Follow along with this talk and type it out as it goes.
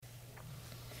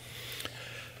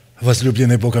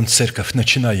Возлюбленная Богом Церковь,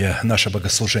 начиная наше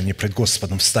богослужение пред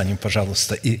Господом, встанем,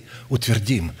 пожалуйста, и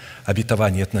утвердим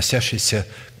обетование, относящееся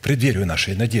к преддверию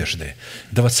нашей надежды,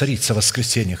 да воцарится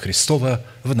воскресение Христова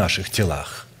в наших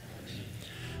телах.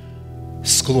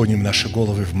 Склоним наши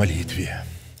головы в молитве.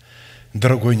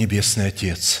 Дорогой Небесный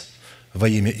Отец, во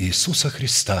имя Иисуса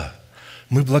Христа,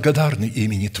 мы благодарны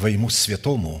имени Твоему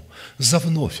Святому за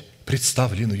вновь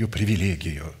представленную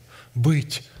привилегию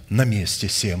быть на месте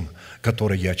сем,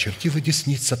 которое очертила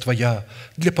десница Твоя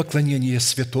для поклонения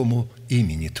святому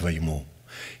имени Твоему.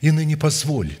 И ныне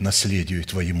позволь наследию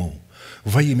Твоему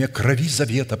во имя крови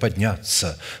завета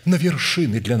подняться на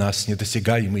вершины для нас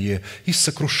недосягаемые и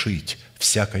сокрушить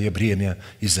всякое бремя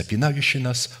и запинающий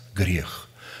нас грех.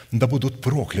 Да будут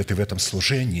прокляты в этом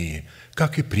служении,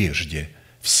 как и прежде,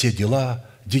 все дела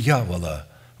дьявола,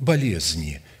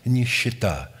 болезни,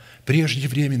 нищета,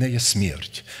 преждевременная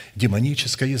смерть,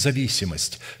 демоническая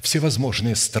зависимость,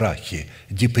 всевозможные страхи,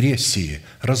 депрессии,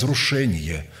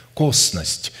 разрушение,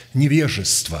 косность,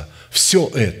 невежество – все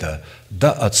это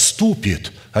да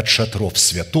отступит от шатров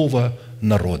святого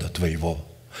народа Твоего.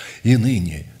 И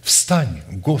ныне встань,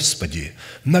 Господи,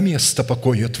 на место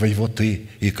покоя Твоего Ты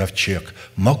и ковчег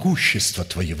могущества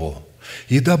Твоего,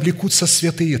 и да облекутся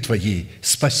святые Твои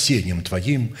спасением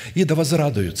Твоим, и да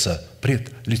возрадуются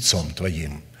пред лицом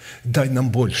Твоим. Дай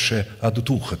нам больше от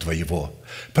Духа Твоего,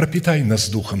 пропитай нас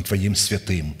Духом Твоим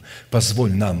святым,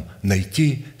 позволь нам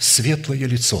найти светлое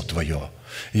лицо Твое.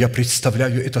 Я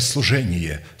представляю это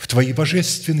служение в Твои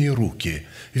божественные руки,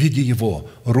 види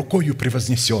его рукою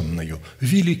превознесенную,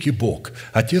 великий Бог,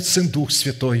 Отец, Сын, Дух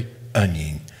Святой.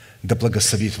 Аминь. Да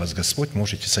благословит вас Господь,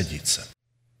 можете садиться.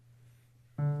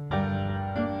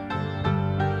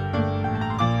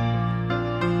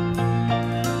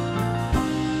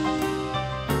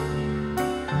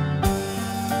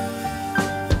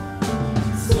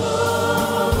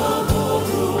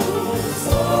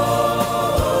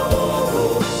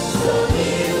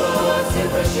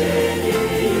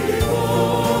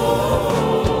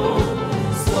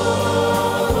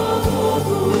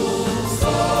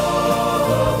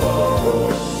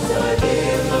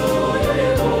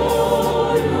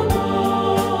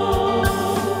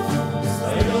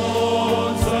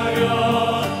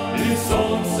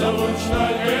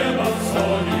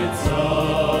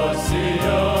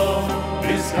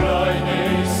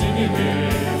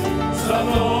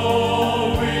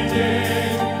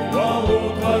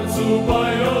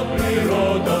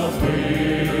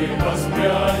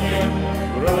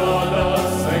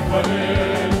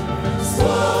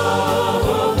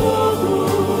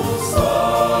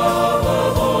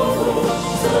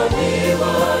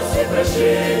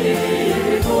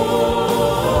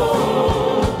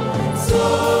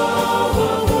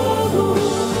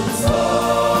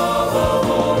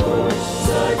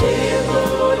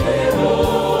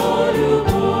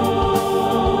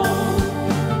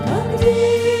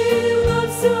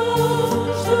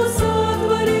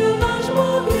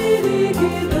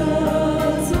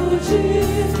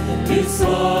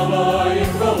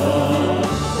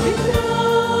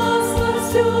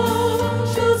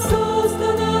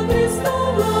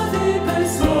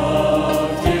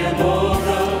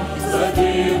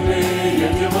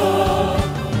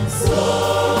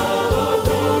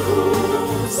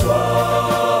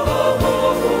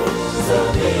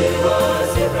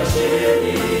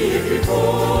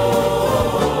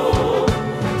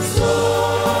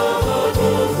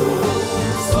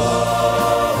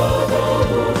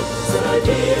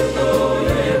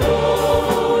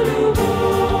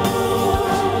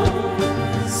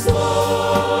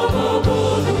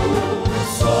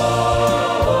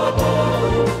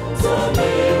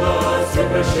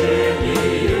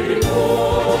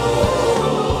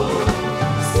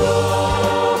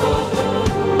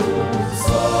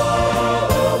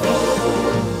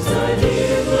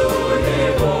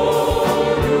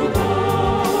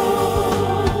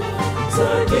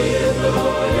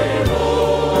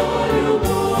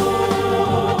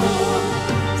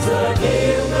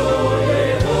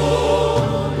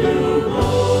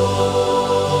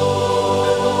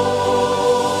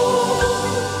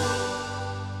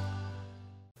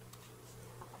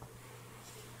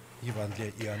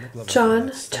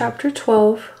 John chapter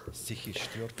 12,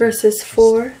 verses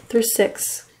 4 through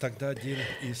 6.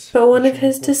 But one of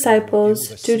his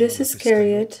disciples, Judas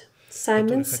Iscariot,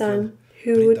 Simon's son,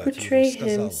 who would betray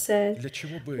him, said,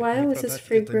 "Why was this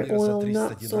fragrant oil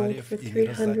not sold for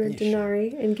 300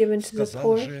 denarii and given to the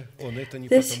poor?"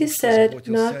 This he said,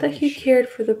 not that he cared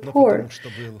for the poor,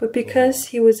 but because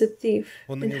he was a thief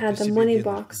and had the money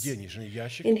box,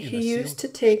 and he used to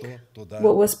take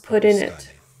what was put in it.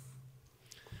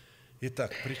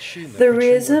 The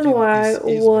reason why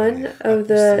one of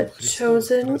the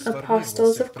chosen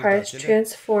apostles of Christ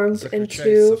transformed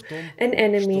into an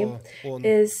enemy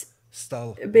is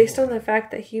based on the fact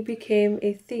that he became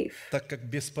a thief.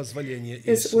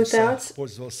 Is without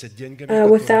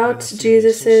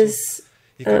Jesus's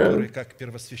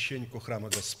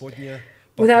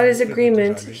without his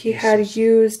agreement, he had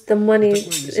used the money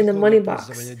in the money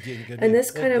box. And this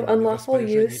kind of unlawful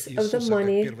use of the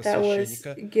money that was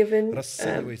given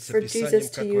for Jesus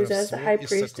to use as the high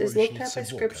priest is looked at by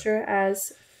Scripture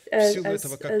as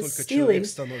stealing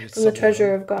from the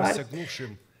treasure of God.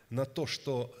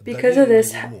 Because of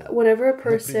this, whenever a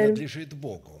person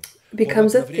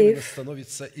becomes a thief,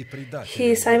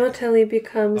 he simultaneously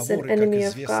becomes an enemy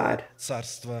of God.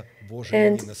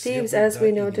 And thieves, as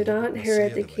we know, do not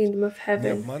inherit the kingdom of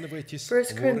heaven. 1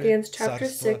 Corinthians chapter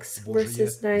 6,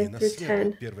 verses 9 through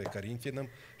 10.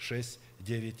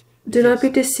 Do not be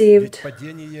deceived.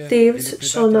 Thieves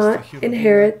shall not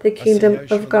inherit the kingdom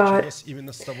of God.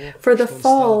 For the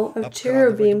fall of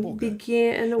cherubim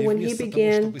began when he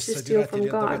began to steal from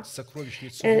God.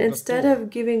 And instead of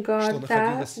giving God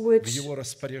that which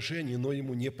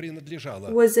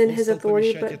was in his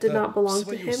authority but did not belong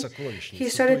to him, he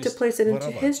started to place it into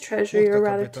his treasury, or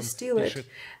rather to steal it.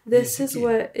 This is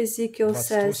what Ezekiel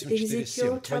says,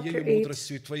 Ezekiel chapter 8,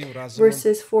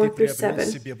 verses 4 through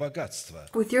 7.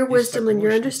 With your wisdom and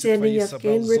your understanding, you have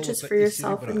gained riches for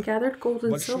yourself and gathered gold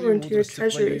and silver into your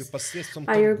treasuries.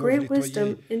 By your great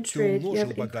wisdom in trade, you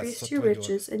have increased your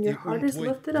riches, and your heart is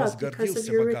lifted up because of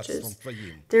your riches.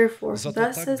 Therefore,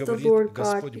 thus says the Lord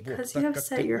God, because you have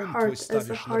set your heart as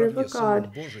the heart of a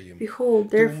God,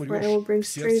 behold, therefore I will bring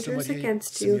strangers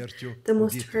against you, the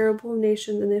most terrible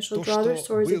nations, and they shall draw their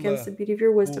swords against the beauty of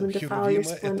your wisdom and defile your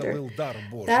splendor.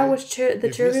 That which the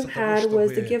cherubim had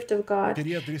was the gift of God,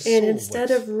 and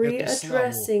instead of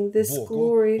readdressing this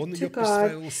glory to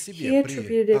God, he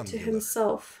attributed it to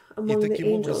himself among the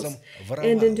angels,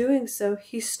 and in doing so,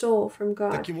 he stole from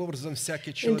God.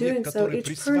 In doing so,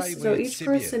 each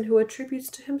person who attributes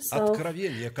to himself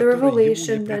the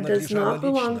revelation that does not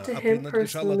belong to him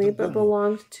personally, but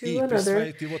belongs to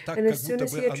another, and as soon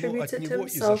as he attributes it to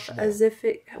himself as if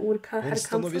it had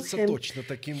come from him,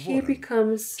 he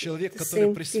becomes the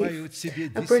same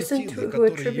thief. A person who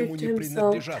attributes to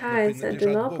himself tithes that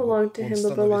do not belong to him,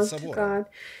 but belong to God,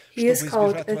 he is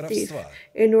called a thief.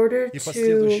 In order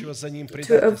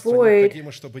to avoid being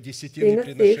a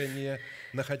thief,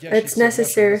 it's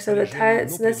necessary that the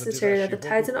tithes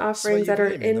and offerings that are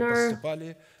in our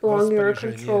belong in our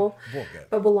control,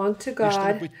 but belong to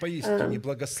God,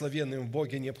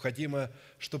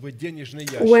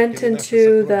 went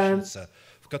into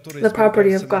the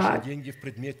property of God.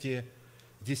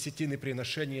 It's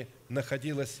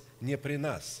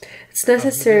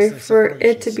necessary for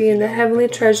it to be in the heavenly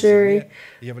treasury,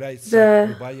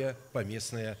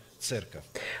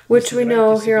 which we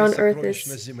know here on earth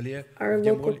is our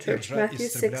local church. Matthew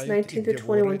 6, 19 through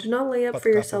 21. Do not lay up for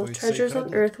yourselves treasures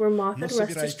on earth where moth and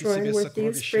rust destroy and where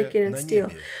thieves break in and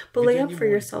steal. But lay up for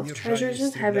yourselves treasures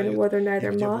in heaven, whether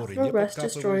neither moth nor rust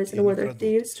destroys and whether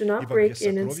thieves do not break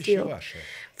in and steal.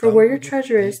 For where your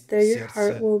treasure is, there your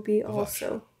heart will be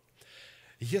also.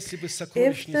 If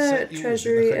the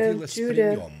treasury of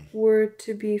Judah were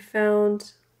to be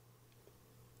found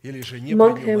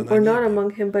among him, or not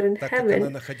among him, but in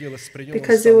heaven,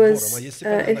 because it was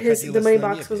the money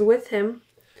box was with him,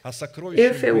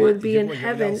 if it would be in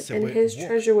heaven and his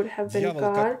treasure would have been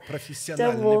God,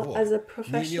 devil, as a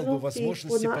professional thief,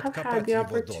 would not have had the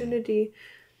opportunity.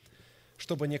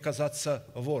 Чтобы не казаться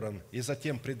вором, и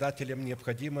затем предателям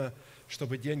необходимо,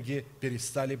 чтобы деньги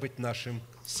перестали быть нашим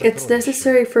сокровищем. It's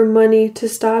necessary for money to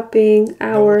stop being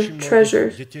our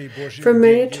treasure. For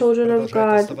many children of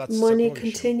God, money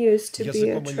continues to be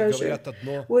a treasure.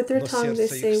 With their tongue they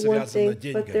say one thing,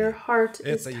 but their heart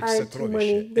is tied to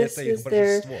money. This is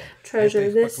their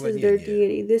treasure. This is their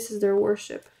deity. This is their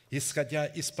worship. Based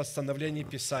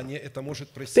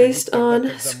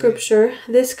on Scripture,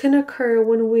 this can occur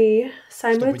when we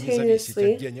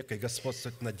simultaneously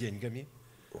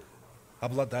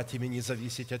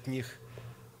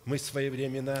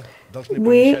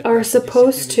we are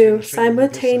supposed to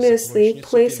simultaneously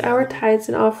place our tithes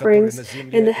and offerings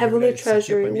in the heavenly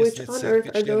treasury, which on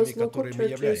earth are those local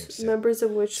churches, members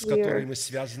of which we are,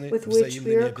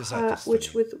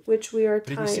 with which we are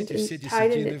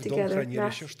tied in it together.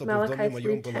 Malachi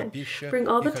 3:10. Bring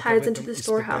all the tithes into the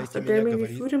storehouse, that there may be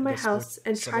food in my house,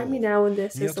 and try me now in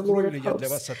this, says the Lord of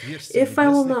hosts. If I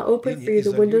will not open for you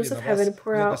the windows of heaven and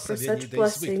pour out for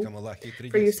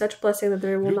you such blessing that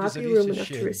there will will not be room enough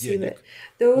to receive it.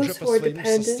 Those who are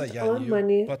dependent on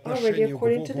money already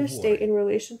according to their state in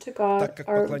relation to God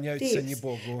are thieves,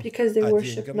 because they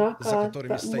worship not God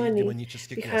but money,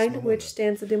 behind which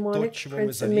stands the demonic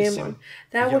prince of Mammon.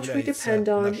 That which we depend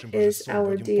on is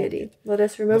our deity. Let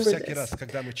us remember this.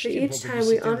 For each time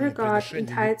we honor God in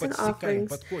tithes and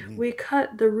offerings, we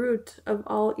cut the root of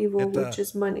all evil, which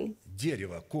is money.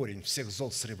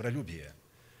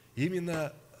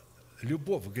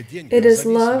 It is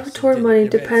love toward money,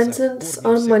 dependence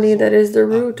on money that is the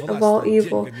root of all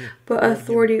evil, but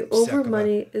authority over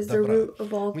money is the root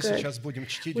of all good.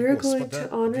 We are going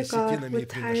to honor God with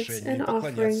tithes and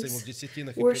offerings,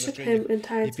 worship Him in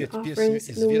tithes and offerings,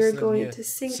 and we are going to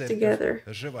sing together.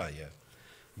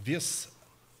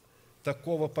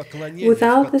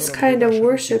 Without this kind of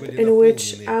worship in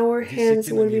which our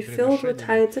hands would be filled with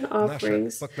tithes and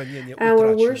offerings,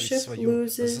 our worship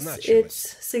loses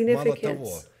its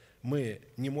significance.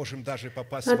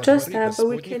 Not just that, but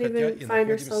we can't even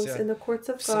find ourselves in the courts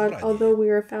of God, although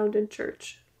we are found in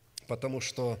church.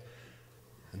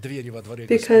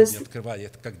 Because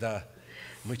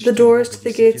the doors to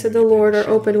the gates of the Lord are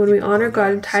open when we honor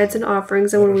God in tithes and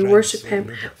offerings, and when we worship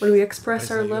Him, when we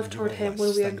express our love toward Him,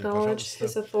 when we acknowledge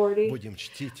His authority.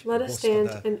 Let us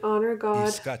stand and honor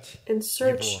God and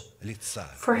search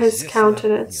for His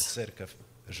countenance.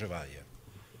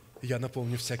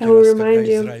 I will remind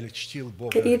you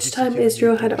that each time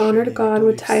Israel had honored God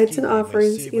with tithes and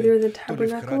offerings, either in the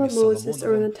tabernacle of Moses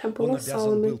or in the temple of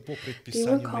Solomon, they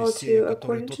were called to,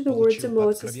 according to the words of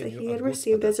Moses that he had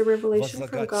received as a revelation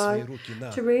from God,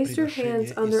 to raise their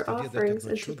hands on their offerings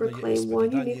and to proclaim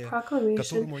one unique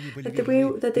proclamation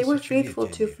that they were faithful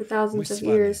to for thousands of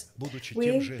years.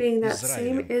 We, being that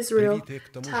same Israel,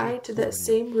 tied to that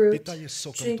same root,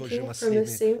 drinking from the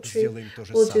same tree,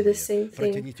 will do the same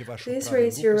thing. Please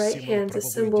raise your right hands, a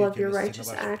symbol of your righteous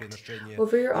act,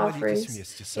 over your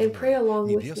offerings, and pray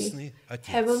along with me.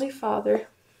 Heavenly Father,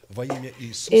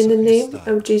 in the name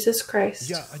of Jesus Christ,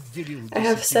 I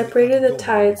have separated the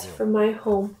tithes from my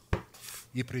home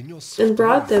and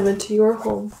brought them into your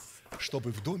home, so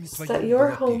that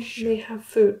your home may have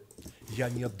food.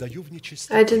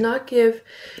 I do not give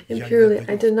impurely,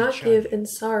 I do not give in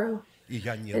sorrow.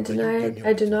 And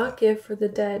I do not give for the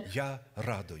dead.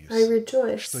 I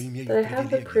rejoice that I have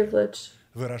the privilege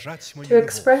to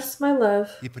express my love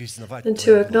and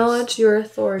to acknowledge your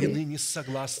authority.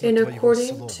 And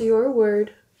according to your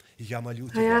word,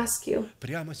 I ask you,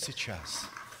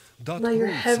 let your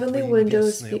heavenly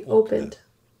windows be opened,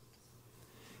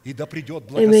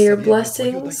 and may your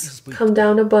blessings come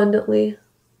down abundantly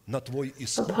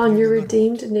upon your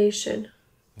redeemed nation.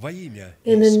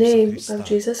 In the name of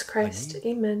Jesus Christ,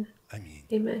 amen.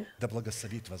 Amen.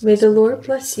 May the Lord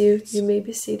bless you. You may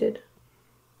be seated.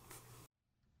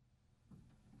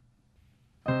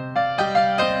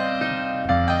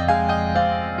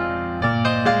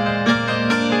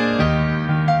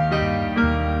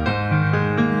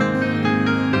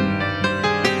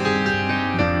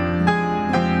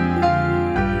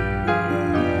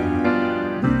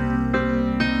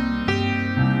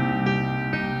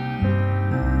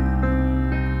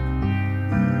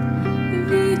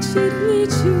 вечерней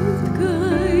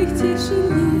чуткой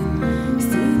тишины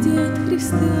сидят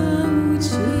Христа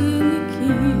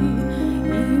ученики и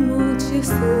молча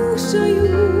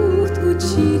слушают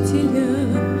учителя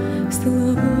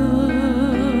слова.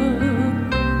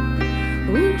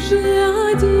 Уже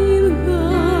один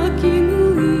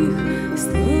покинул их,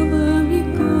 словами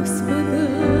Господа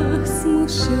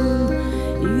смущен,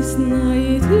 и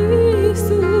знает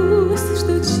Иисус,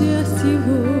 что час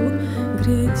его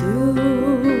грядет.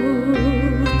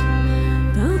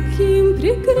 Таким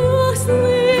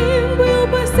прекрасным был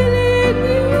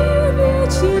последний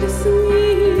вечер с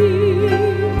ним,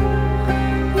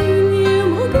 и не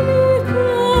могли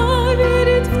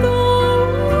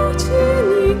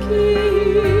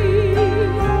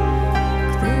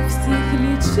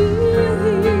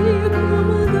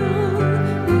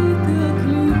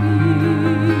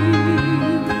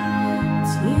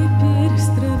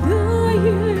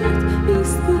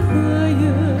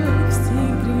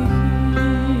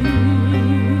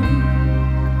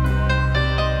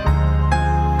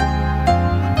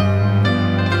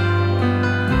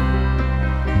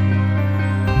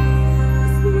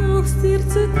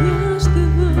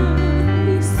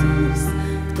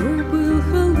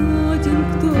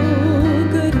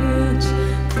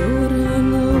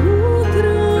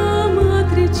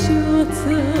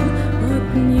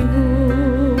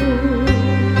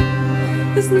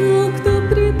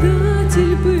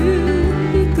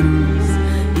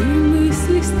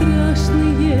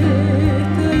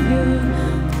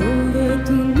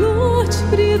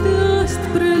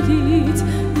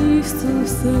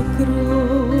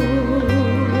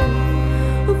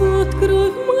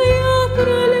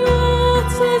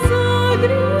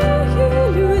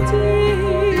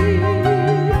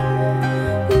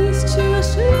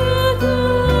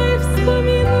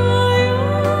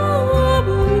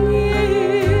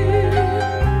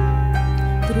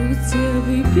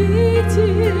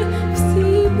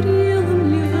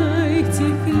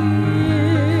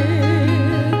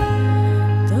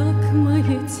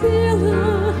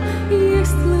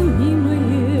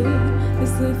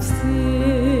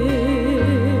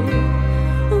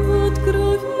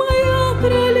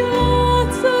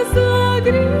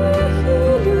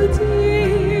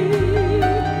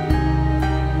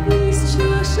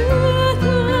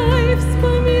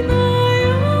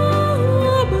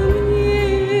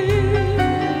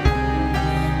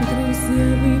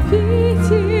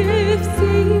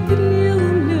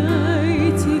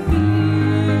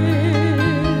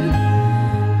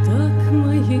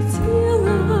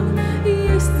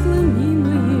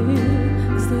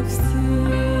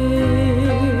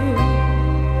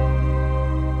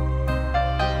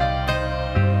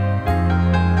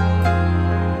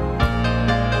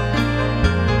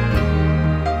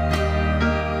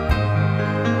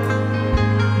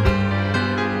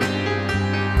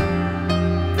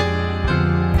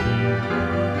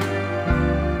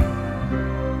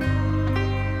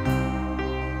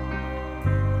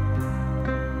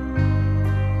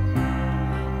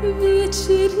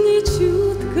вечерней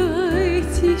чуткой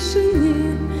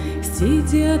тишине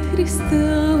сидят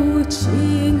Христа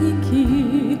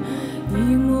ученики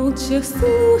и молча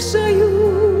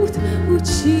слушают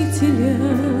учителя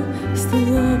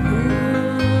слова.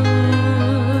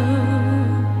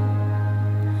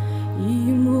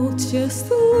 И молча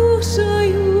слушают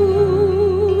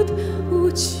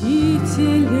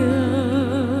учителя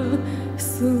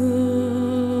слова.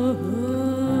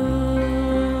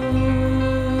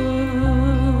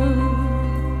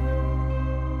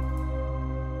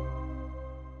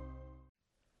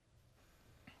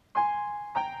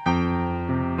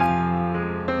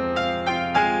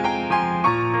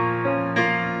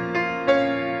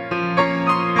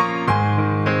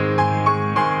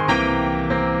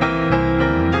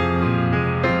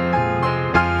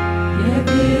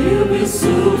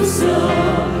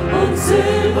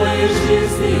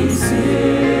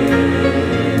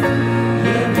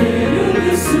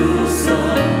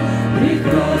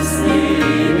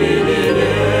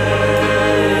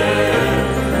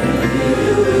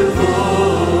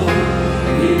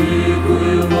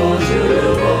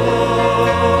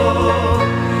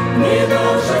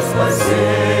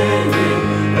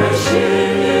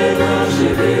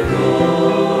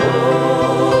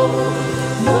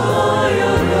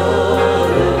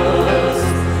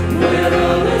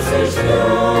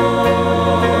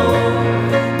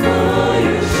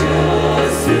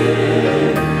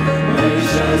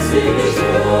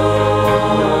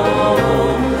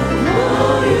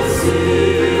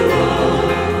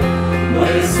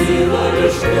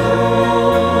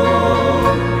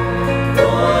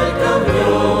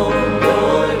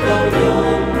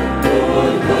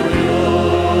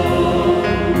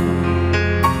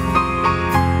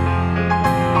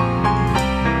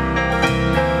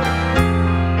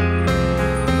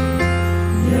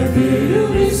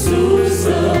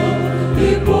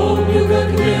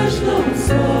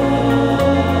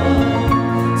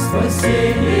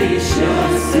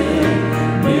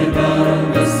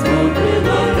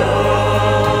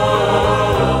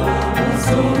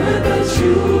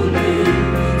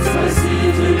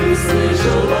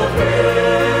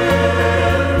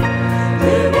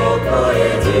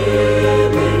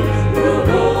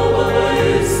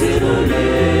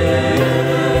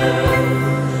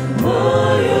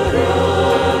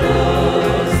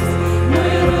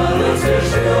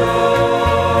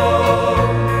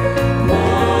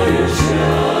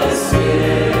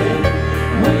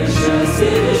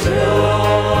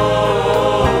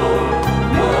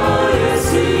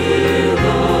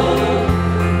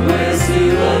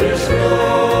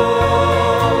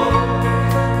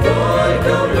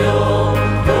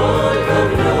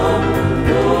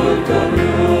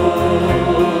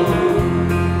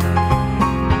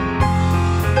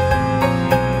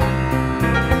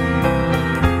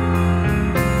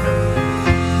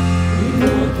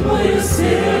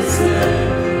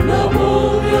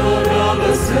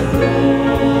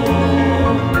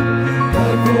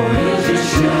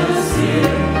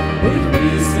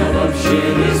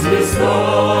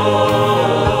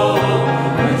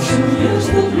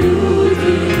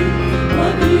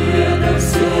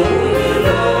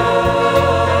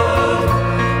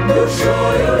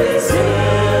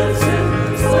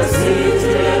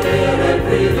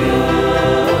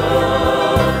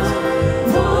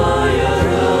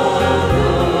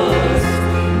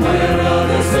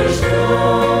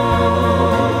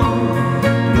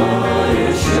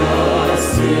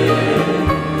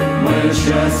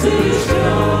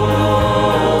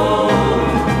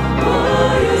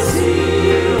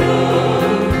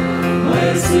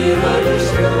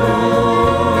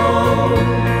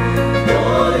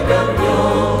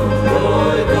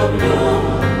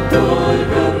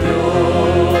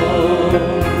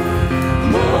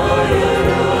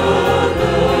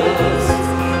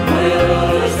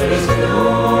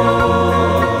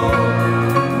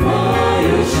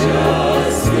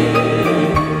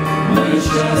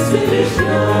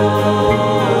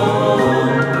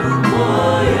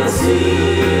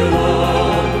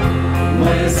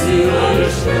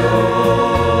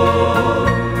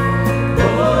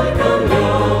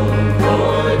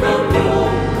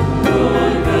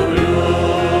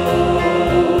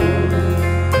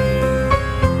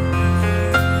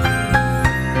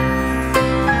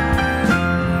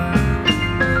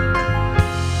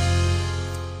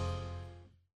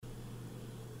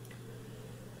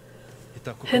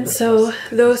 And so,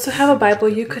 those who have a Bible,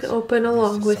 you can open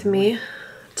along with me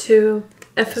to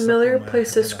a familiar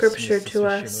place of Scripture to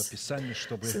us,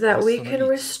 so that we can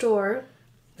restore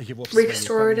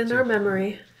it in our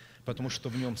memory,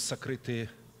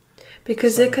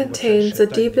 because it contains the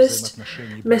deepest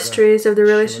mysteries of the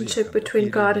relationship between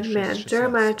God and man.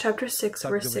 Jeremiah chapter 6,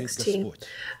 verse 16.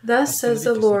 Thus says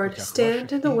the Lord,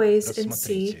 stand in the ways and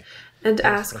see, and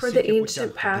ask for the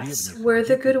ancient paths, where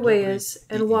the good way is,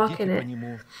 and walk in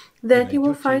it. Then you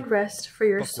will find rest for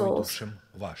your souls.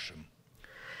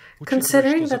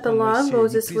 Considering that the law of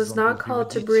Moses was not called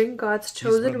to bring God's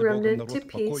chosen remnant to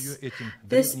peace,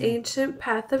 this ancient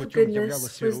path of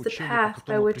goodness was the path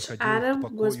by which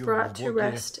Adam was brought to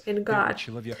rest in God.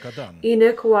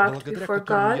 Enoch walked before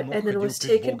God and then was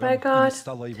taken by God.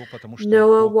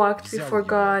 Noah walked before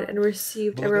God and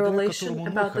received a revelation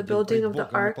about the building of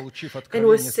the ark and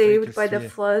was saved by the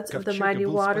floods of the mighty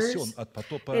waters.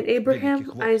 And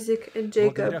Abraham, Isaac, and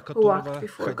Jacob who walked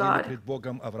before God.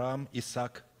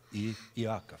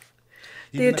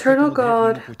 The eternal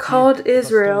God called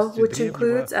Israel, which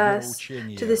includes us,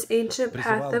 to this ancient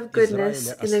path of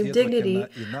goodness and of dignity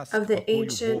of the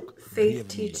ancient faith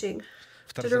teaching.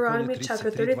 Deuteronomy chapter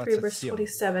 33, verse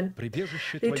 27.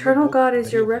 The eternal God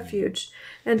is your refuge,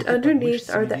 and underneath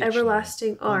are the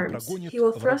everlasting arms. He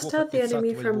will thrust out the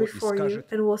enemy from before you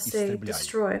and will say,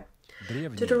 destroy.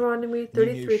 Deuteronomy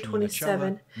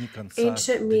 33:27.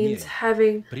 Ancient means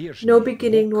having no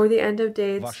beginning nor the end of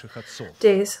days.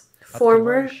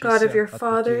 Former, God of your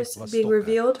fathers, being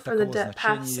revealed from the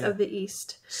paths of the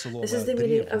east. This is the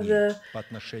meaning of the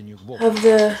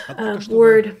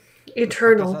word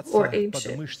eternal or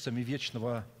ancient.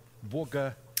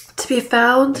 To be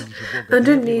found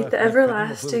underneath the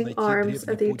everlasting arms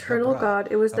of the eternal God,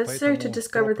 it was necessary to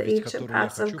discover the ancient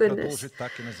paths of goodness.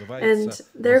 And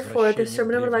therefore, the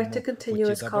sermon I would like to continue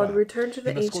is called Return to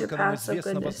the Ancient Paths of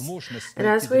Goodness. And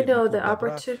as we know, the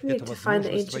opportunity to find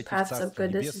the ancient paths of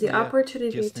goodness, the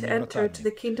opportunity to enter to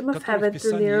the kingdom of heaven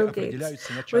through narrow gates,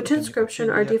 which in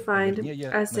Scripture are defined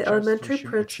as the elementary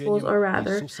principles, or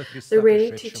rather, the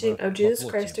reigning teaching of Jesus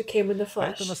Christ who came in the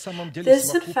flesh.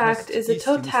 This, in fact, is a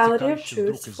totality of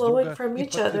truths flowing from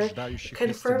each other,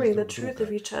 confirming the truth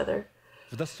of each other.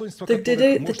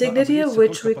 The dignity of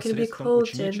which we can be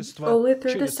clothed in only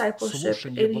through discipleship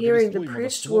in hearing the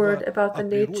preached word about the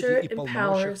nature and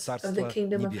powers of the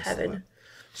kingdom of heaven.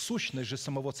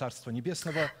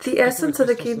 The essence of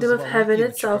the kingdom of heaven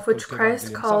itself, which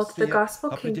Christ called the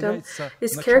gospel kingdom,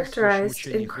 is characterized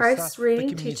in Christ's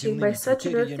reigning teaching by such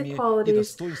earthly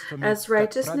qualities as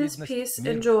righteousness, peace,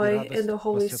 and joy in the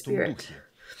Holy Spirit.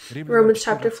 Romans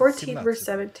chapter 14, verse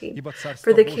 17.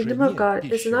 For the kingdom of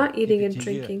God is not eating and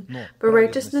drinking, but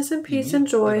righteousness and peace and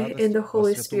joy in the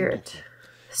Holy Spirit.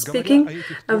 Speaking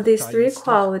of these three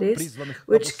qualities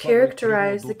which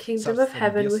characterize the kingdom of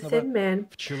heaven within man,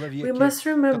 we must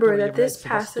remember that this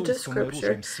passage of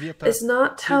Scripture is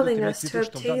not telling us to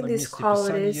obtain these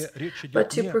qualities, but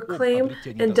to proclaim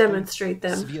and demonstrate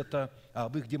them.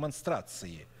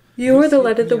 You are the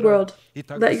light of the world.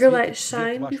 Let your light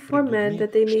shine before men,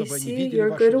 that they may see your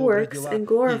good works and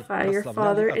glorify your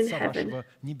Father in heaven.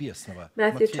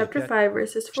 Matthew chapter 5,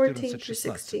 verses 14 through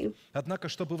 16.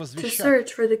 To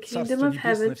search for the kingdom of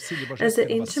heaven as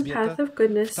the ancient path of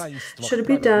goodness should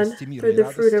be done through the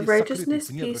fruit of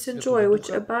righteousness, peace, and joy which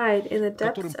abide in the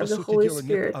depths of the Holy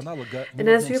Spirit. And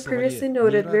as we previously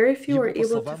noted, very few are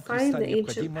able to find the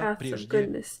ancient paths of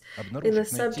goodness in the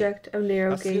subject of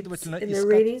narrow gates, in the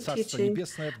reigning teaching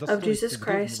of Jesus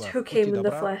Christ who came in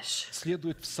the flesh.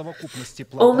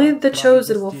 Only the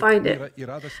chosen will find it.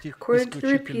 According to the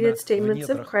repeated statements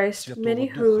of Christ, many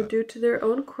who, due to their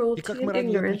own cruelty and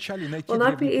ignorance, will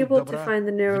not be able to find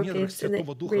the narrow gates in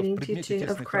the reigning teaching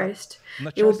of Christ.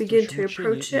 They will begin to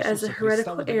approach it as a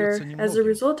heretical error, as a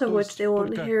result of which they will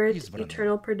inherit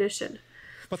eternal perdition.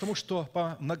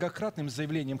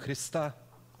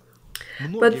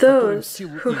 But those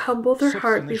who humble their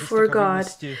heart before God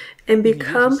and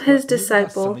become His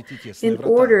disciple in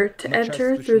order to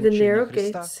enter through the narrow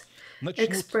gates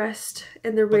expressed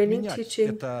in the reigning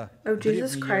teaching of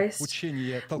Jesus Christ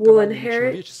will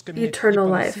inherit eternal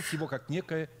life.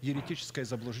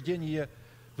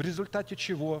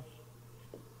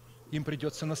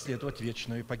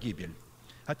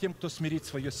 А тем, кто смирит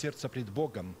свое сердце пред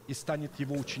Богом и станет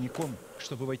Его учеником,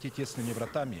 чтобы войти тесными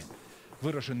вратами,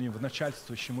 выраженными в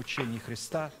начальствующем учении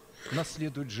Христа,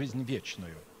 наследует жизнь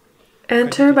вечную.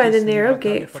 Enter by the narrow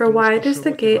gate, for wide is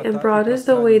the gate and broad is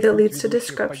the way that leads to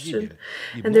destruction,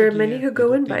 and there are many who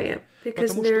go in by it.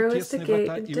 Because narrow is the gate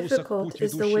and difficult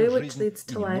is the way which leads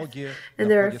to life,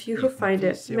 and there are few who find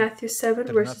it. Matthew 7,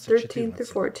 verses 13 through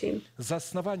 14.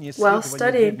 While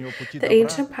studying the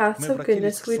ancient paths of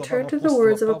goodness, we turn to the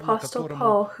words of Apostle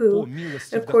Paul, who,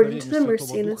 according to the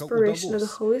mercy and inspiration of the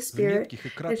Holy Spirit,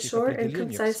 in short and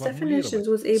concise definitions,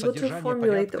 was able to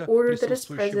formulate the order that is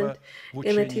present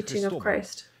in the teaching of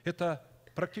Christ.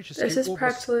 This is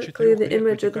practically the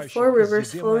image of the 4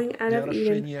 rivers flowing out of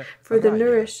Eden for the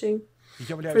nourishing,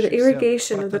 for the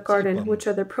irrigation of the garden, which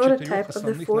are the prototype of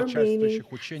the four main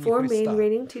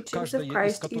reigning teachings of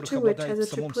Christ, each of which has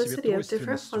a triplicity of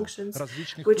different functions,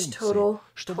 which total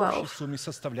 12.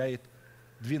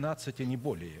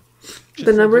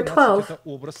 The number 12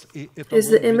 is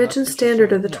the image and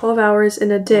standard of the 12 hours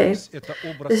in a day.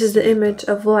 This is the image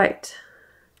of light,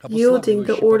 yielding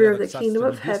the order of the kingdom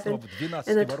of heaven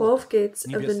and the 12 gates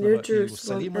of the New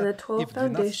Jerusalem and the 12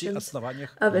 foundations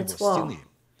of its wall.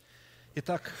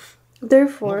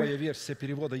 Therefore,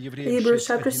 Hebrews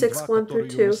chapter 6, 1 through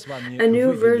 2, a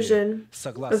new version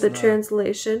of the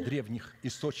translation,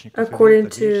 according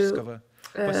to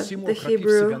the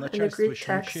Hebrew and the Greek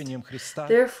text.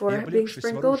 Therefore, being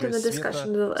sprinkled in the discussion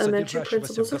of the elementary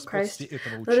principles of Christ,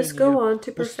 let us go on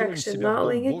to perfection, not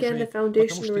laying again the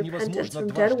foundation of repentance from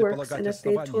dead works and of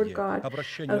faith toward God,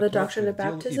 of the doctrine of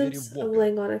baptisms, of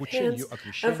laying on of hands,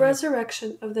 of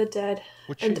resurrection of the dead,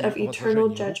 and of eternal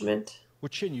judgment.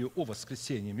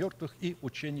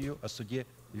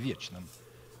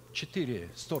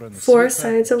 Four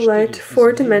sides of light,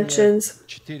 4 dimensions,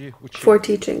 4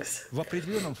 teachings.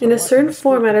 In a certain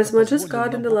format, as much as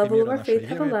God and the level of our faith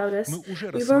have allowed us,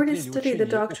 we've already studied the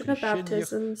doctrine of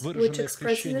baptisms, which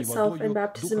expresses itself in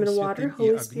baptism in water,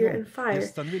 Holy Spirit, and fire.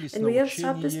 And we have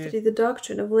stopped to study the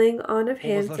doctrine of laying on of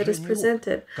hands that is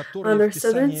presented on the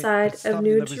southern side of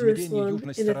New Jerusalem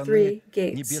in the 3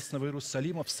 gates.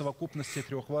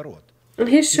 And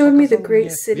he showed me the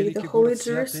great city, the holy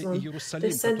Jerusalem,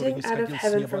 descending out of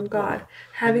heaven from God,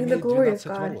 having the glory of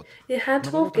God. It had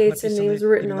 12 gates and names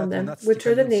written on them, which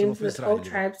are the names of the 12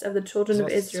 tribes of the children of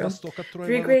Israel.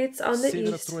 3 gates on the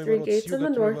east, 3 gates on the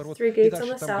north, 3 gates on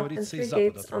the south, and 3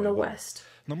 gates on the west.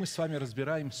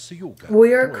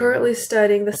 We are currently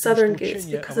studying the southern gates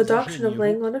because the doctrine of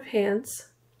laying on of hands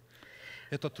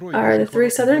are the 3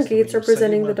 southern gates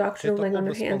representing the doctrine of laying on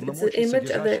of hands. It's an image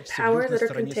of the power that are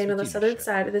contained on the southern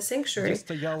side of the sanctuary,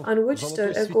 on which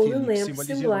stood a golden lamp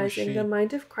symbolizing the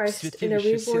mind of Christ in a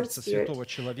reborn spirit,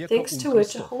 thanks to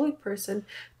which a holy person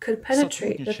could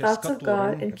penetrate the thoughts of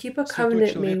God and keep a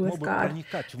covenant made with God,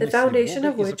 the foundation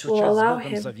of which will allow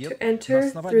him to enter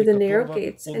through the narrow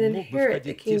gates and inherit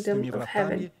the kingdom of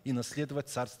heaven.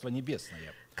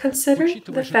 Considering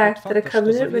the fact that a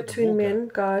covenant between man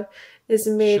and God is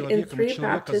made in 3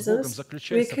 baptisms,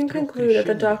 we can conclude that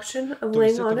the doctrine of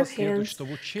laying on of hands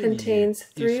contains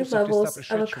 3 levels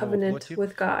of a covenant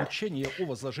with God.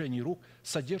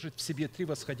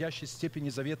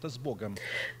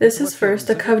 This is first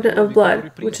the covenant of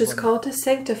blood, which is called to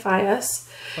sanctify us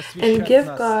and give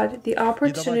God the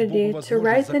opportunity to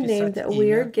write the name that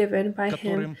we are given by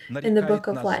Him in the book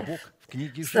of life,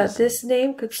 so that this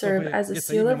name could serve as a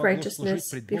seal of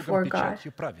righteousness before God.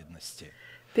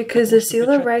 Because the seal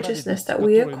of righteousness that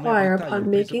we acquire upon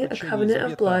making a covenant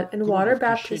of blood and water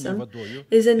baptism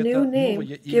is a new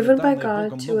name given by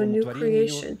God to a new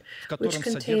creation, which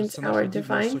contains our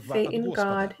divine faith in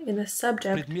God in the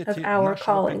subject of our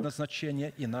calling.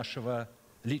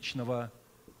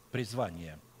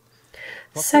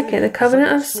 Second, the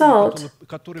covenant of salt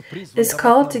is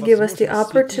called to give us the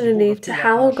opportunity to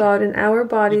hallow God in our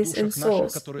bodies and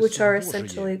souls, which are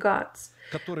essentially God's.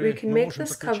 We can make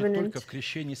this covenant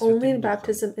only in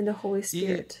baptism in the Holy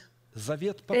Spirit.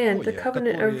 And the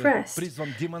covenant of rest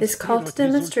is called to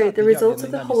demonstrate the results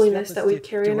of the holiness that we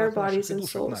carry in our bodies and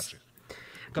souls.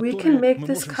 We can make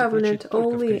this covenant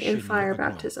only in fire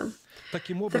baptism.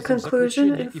 The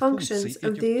conclusion and functions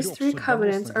of these 3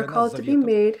 covenants are called to be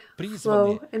made,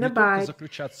 flow, and abide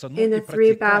in the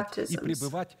 3 baptisms.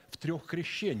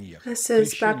 This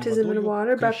is baptism in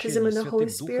water, baptism in the Holy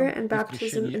Spirit, and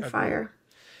baptism in fire.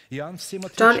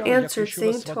 John answered,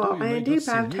 saying to all, I indeed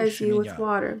baptize you with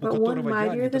water, but one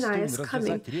mightier than I is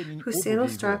coming, whose sandal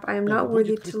strap I am not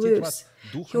worthy to loose.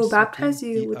 He will baptize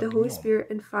you with the Holy Spirit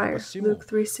and fire. Luke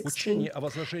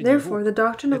 3:16. Therefore, the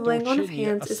doctrine of laying on of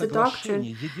hands is a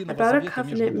doctrine about a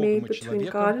covenant made between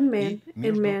God and man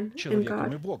and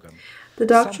God. The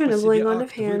doctrine of laying on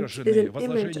of hands is an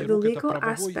image of the legal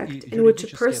aspect in which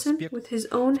a person with his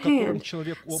own hand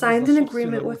signs an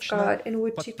agreement with God in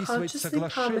which he consciously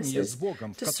promises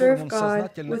to serve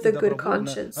God with a good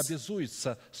conscience.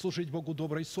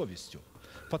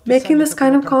 Making this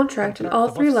kind of contract in all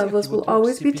three levels will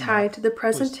always be tied to the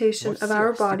presentation of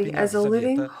our body as a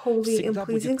living, holy, and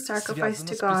pleasing sacrifice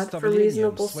to God for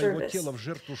reasonable service.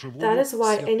 That is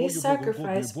why any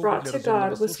sacrifice brought to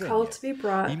God was called to be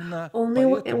brought only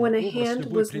when a hand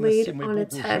was laid on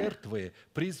its head.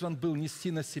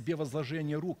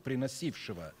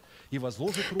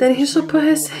 Then he shall put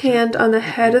his hand on the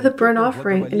head of the burnt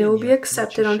offering, and it will be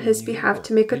accepted on his behalf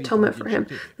to make atonement for him.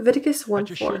 Leviticus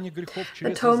 1:4.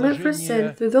 Atonement for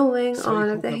sin through the laying on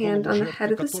of the hand on the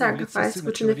head of the sacrifice,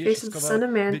 which in the face of the Son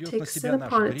of Man takes sin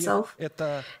upon itself,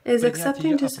 is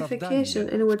accepting justification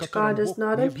in which God does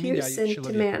not impute sin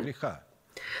to man.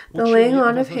 The laying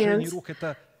on of hands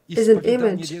is an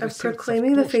image of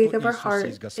proclaiming the faith of our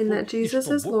heart in that Jesus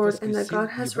is Lord and that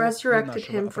God has resurrected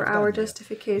him for our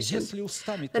justification.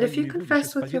 That if you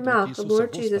confess with your mouth the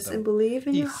Lord Jesus and believe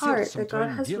in your heart that God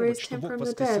has raised him from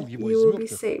the dead, you will be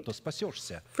saved.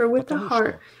 For with the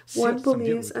heart one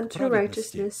believes unto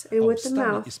righteousness, and with the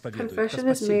mouth confession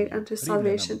is made unto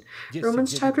salvation.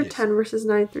 Romans chapter 10, verses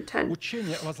 9 through 10.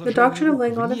 The doctrine of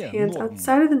laying on of hands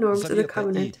outside of the norms of the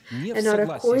covenant, and not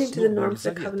according to the norms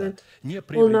of the covenant,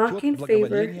 will not gain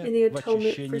favor in the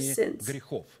atonement for sins.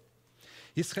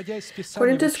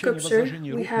 According to Scripture,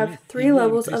 we have three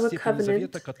levels of a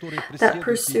covenant that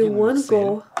pursue one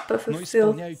goal but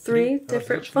fulfill three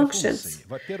different functions.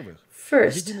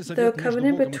 First, the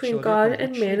covenant between God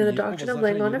and man in the doctrine of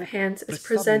laying on of hands is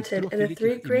presented in the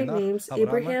three great names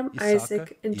Abraham,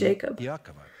 Isaac, and Jacob.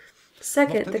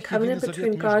 Second, the covenant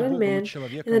between God and man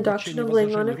in the doctrine of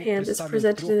laying on of hands is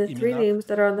presented in the three names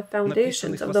that are on the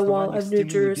foundations of the wall of New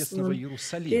Jerusalem.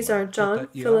 These are John,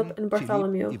 Philip, and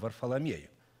Bartholomew.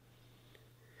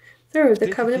 Third,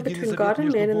 the covenant between God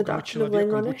and man in the doctrine of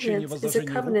laying on of hands is a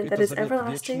covenant that is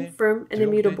everlasting, firm, and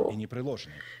immutable.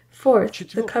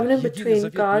 Fourth, the covenant between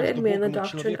God and man in the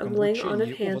doctrine of laying on of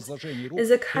hands is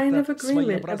a kind of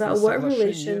agreement about what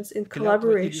relations in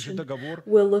collaboration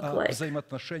will look like.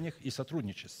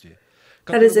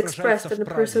 That is expressed in the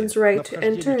person's right to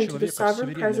enter into the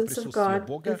sovereign presence of God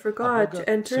and for God to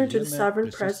enter into the sovereign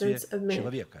presence of man.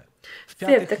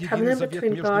 Fifth, the covenant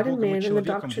between God and man in the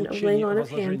doctrine of laying on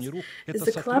of hands is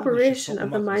the collaboration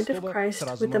of the mind of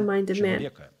Christ with the mind of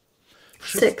man.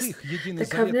 Sixth, the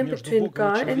covenant between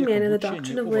God and man in the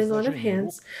doctrine of laying on of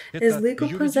hands is legal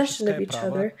possession of each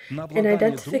other and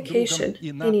identification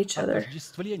in each other.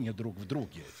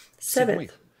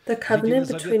 Seventh, the covenant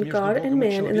between God and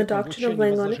man in the doctrine of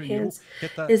laying on of hands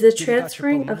is the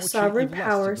transferring of sovereign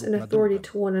powers and authority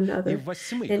to one another.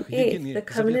 And eighth, the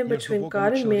covenant between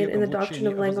God and man in the doctrine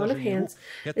of laying on of hands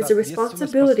is the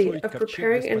responsibility of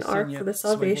preparing an ark for the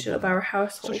salvation of our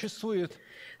household.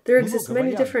 There exist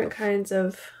many different kinds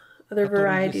of other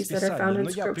varieties that are found in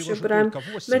Scripture, but I'm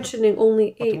mentioning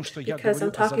only 8 because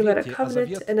I'm talking about a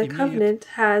covenant, and a covenant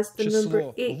has the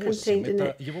number 8 contained in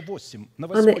it.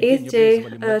 On the 8th day,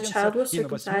 a child was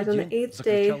circumcised. On the 8th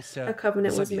day, a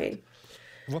covenant was made.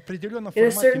 In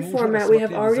a certain format, we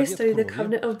have already studied the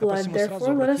covenant of blood.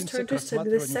 Therefore, let us turn to study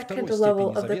the second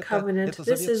level of the covenant.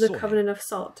 This is the covenant of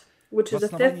salt, which is the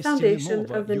fifth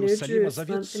foundation of the New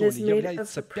Jerusalem and is made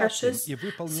of the precious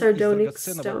sardonyx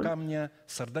stone. The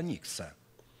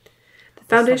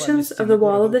foundations of the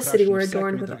wall of the city were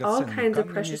adorned with all kinds of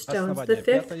precious stones. The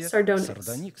fifth,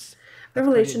 sardonyx.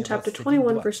 Revelation chapter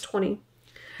 21, verse 20.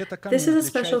 This is a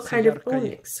special kind of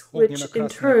onyx, which in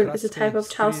turn is a type of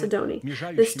chalcedony.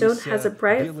 This stone has a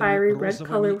bright, fiery red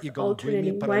color with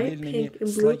alternating white, pink,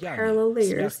 and blue parallel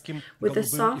layers with a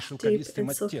soft, deep,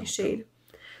 and silky shade.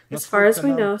 As far as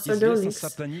we know,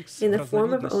 sardonyx, in the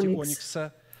form of onyx,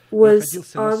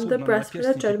 was on the breastplate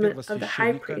of judgment of the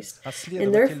high priest,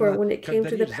 and therefore, when it came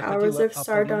to the powers of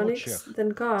sardonyx, then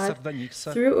God,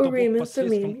 through Urim and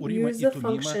Thummim, used the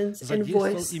functions and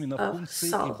voice of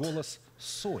salt.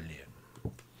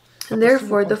 And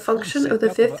therefore, the function of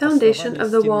the fifth foundation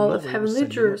of the wall of heavenly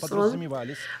Jerusalem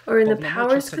are in the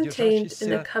powers contained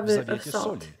in the covenant of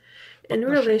salt, in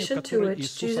relation to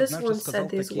which Jesus once said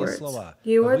these words,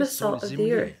 "You are the salt of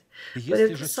the earth. But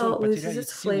if the salt loses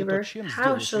its flavor,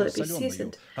 how shall it be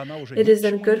seasoned? It is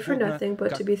then good for nothing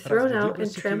but to be thrown out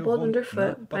and trampled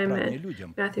underfoot by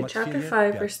men." Matthew chapter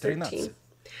 5, verse 13.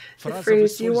 The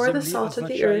phrase, "You are the salt of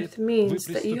the earth," means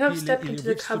that you have stepped into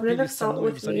the covenant of salt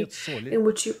with me, in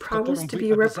which you promise to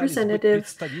be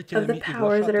representative of the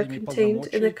powers that are contained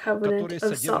in the covenant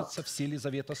of salt.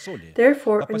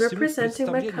 Therefore, in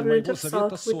representing my covenant of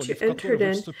salt, which you entered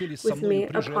in with me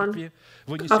upon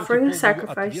offering a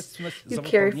sacrifice, you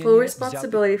carry full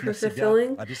responsibility for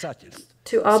fulfilling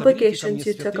to obligations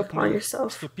you took upon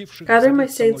yourself. Gather my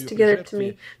saints together to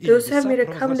me, those who have made a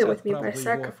covenant with me by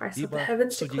sacrifice, that the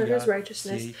heavens declare his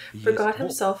righteousness, for God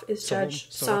himself is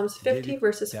judge. Psalms 50,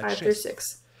 verses 5 through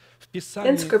 6.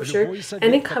 In Scripture,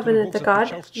 any covenant that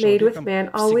God made with man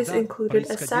always included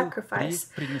a sacrifice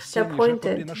that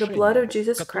pointed to the blood of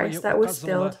Jesus Christ that was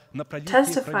spilled,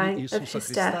 testifying of his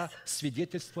death,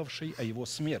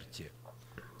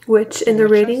 which in the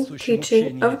reading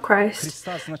teaching of Christ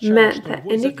meant that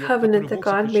any covenant that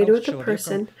God made with a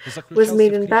person was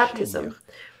made in baptism,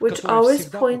 which always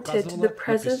pointed to the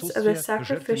presence of the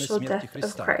sacrificial death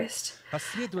of Christ.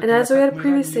 And as we had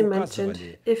previously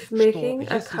mentioned, if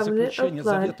making a covenant of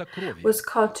blood was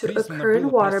called to occur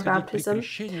in water baptism,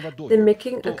 then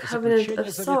making a covenant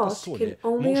of salt can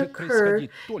only occur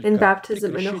in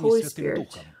baptism in the Holy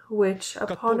Spirit, which,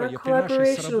 upon our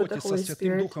collaboration with the Holy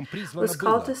Spirit, was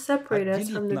called to separate us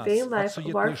from the vain life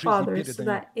of our fathers, so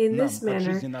that in this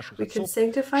manner we can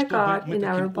sanctify God in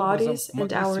our bodies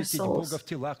and our souls.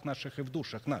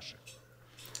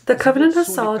 The covenant of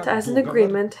salt as an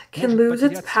agreement can lose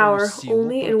its power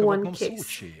only in one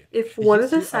case. If one of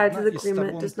the sides of the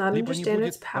agreement does not understand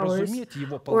its powers,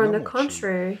 or on the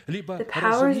contrary, the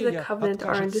powers of the covenant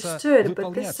are understood,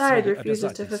 but this side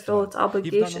refuses to fulfill its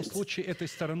obligations,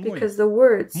 because the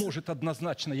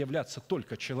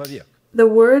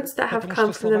words that have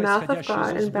come from the mouth of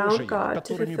God and bound God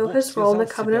to fulfill his role in the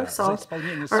covenant of salt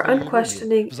are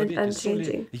unquestioning and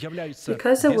unchanging,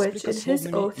 because of which, in his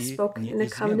oath spoken in a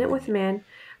covenant with man,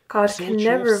 God can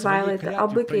never violate the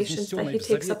obligations that he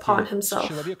takes upon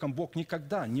himself.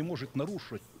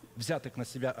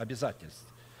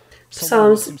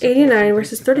 Psalms 89,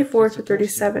 verses 34 to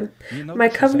 37. My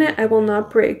covenant I will not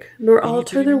break, nor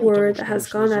alter the word that has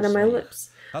gone out of my lips.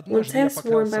 Once I have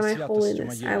sworn by my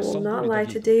holiness, I will not lie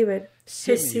to David.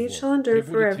 His seed shall endure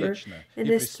forever, and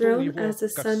his throne as the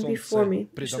sun before me.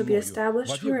 It shall be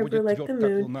established forever like the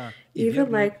moon,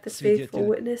 even like the faithful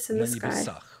witness in the sky.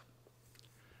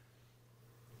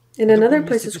 In another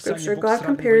place of Scripture, God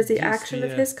compares the action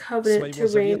of his covenant to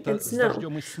rain and snow,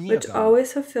 which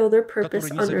always fulfill their purpose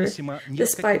on earth,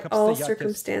 despite all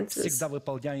circumstances.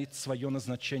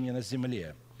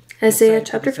 Isaiah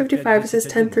chapter 55, verses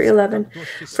 10 through 11.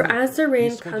 For as the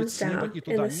rain comes down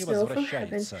and the snow from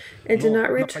heaven, and do not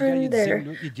return there,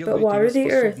 but water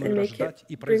the earth and make it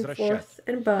bring forth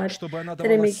and bud,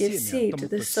 that it may give seed to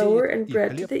the sower and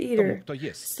bread to the eater,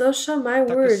 so shall my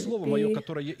word be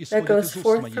that goes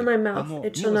forth from my mouth.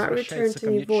 It shall not return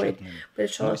to me void, but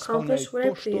it shall accomplish what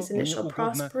I please, and it shall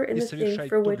prosper in the thing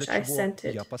for which I sent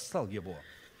it.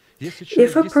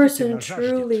 If a person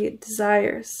truly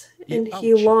desires and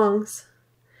he longs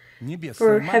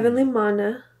for heavenly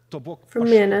manna, for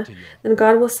manna, then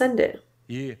God will send it.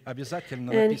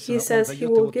 And he says he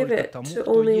will give it to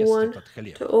only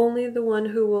the one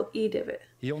who will eat of it.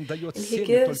 And he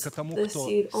gives the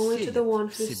seed only to the one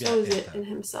who sows it in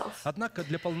himself.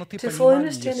 To fully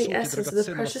understand the essence of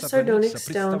the precious sardonyx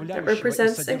stone that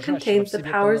represents and contains the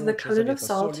powers of the covenant of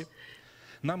salt,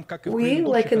 we,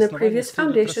 like in the previous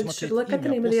foundation, should look at the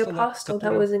name of the apostle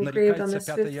that was engraved on this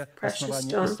fifth precious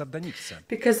stone,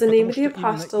 because the name of the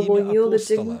apostle will yield the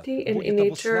dignity and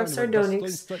nature of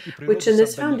sardonyx, which in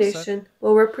this foundation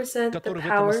will represent the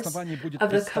powers of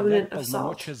the covenant of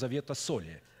salt.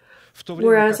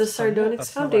 Whereas the sardonyx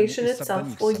foundation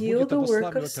itself will yield the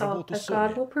work of salt that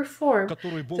God will perform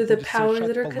through the powers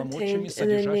that are contained in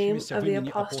the name of the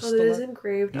apostle that is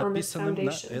engraved on this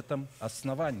foundation.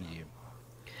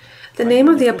 The name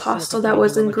of the apostle that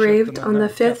was engraved on the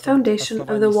fifth foundation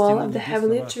of the wall of the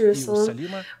heavenly Jerusalem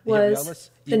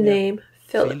was the name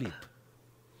Philip.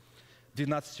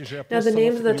 Now the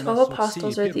names of the 12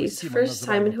 apostles are these: first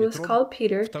Simon, who was called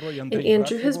Peter, and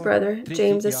Andrew his brother,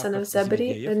 James the son of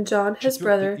Zebedee, and John his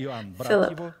brother,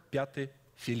 Philip.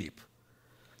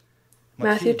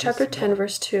 Matthew chapter 10,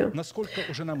 verse 2.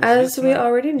 As we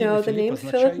already know, the name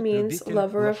Philip means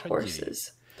lover of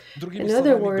horses. In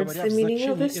other words, the meaning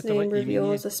of this name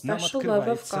reveals a special love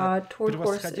of God toward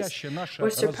horses,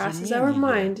 which surpasses our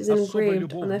mind, is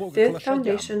engraved on the fifth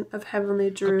foundation of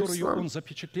heavenly Jerusalem.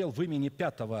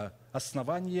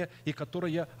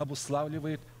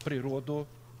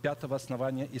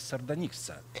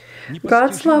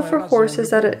 God's love for horses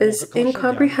that is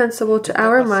incomprehensible to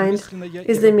our mind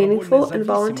is the meaningful and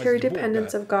voluntary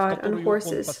dependence of God on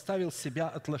horses.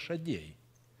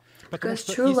 Because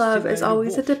true love is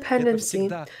always a dependency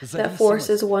that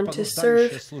forces one to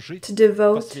serve, to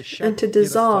devote, and to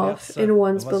dissolve in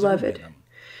one's beloved.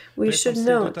 We should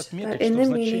note that in the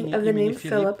meaning of the name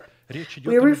Philip,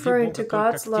 we are referring to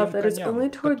God's love that is only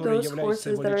toward those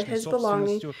horses that are His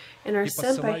belonging and are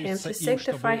sent by Him to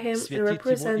sanctify Him and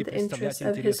represent the interests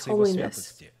of His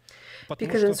holiness.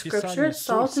 Because in Scripture,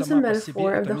 salt is a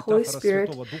metaphor of the Holy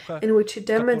Spirit in which it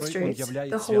demonstrates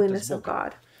the holiness of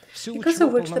God, because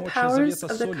of which the powers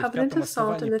of the covenant of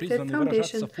salt and the fifth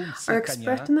foundation are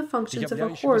expressed in the functions of a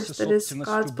horse that is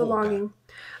God's belonging.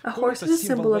 A horse is a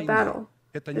symbol of battle.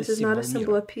 This is not a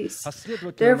symbol of peace.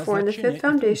 Therefore, in the fifth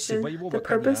foundation, the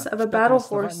purpose of a battle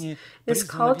horse is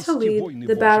called to lead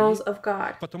the battles of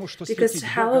God, because to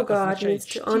hallow God means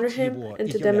to honor Him and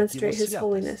to demonstrate His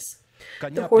holiness.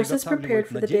 The horse is prepared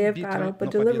for the day of battle,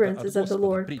 but deliverance is of the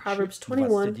Lord. Proverbs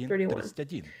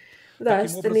 21:31.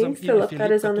 Thus, the name Philip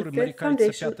that is on the fifth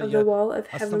foundation of the wall of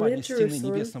heavenly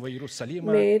Jerusalem,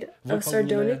 made of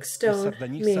sardonic stone,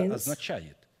 means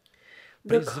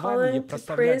the calling to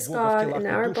praise God in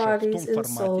our bodies and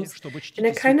souls in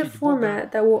a kind of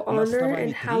format that will honor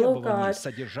and hallow God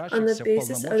on the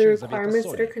basis of the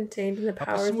requirements that are contained in the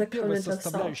power of the covenant of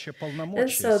salt. And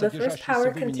so the first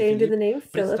power contained in the name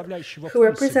Philip, who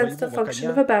represents the function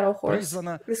of a battle horse,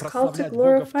 is called to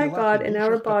glorify God in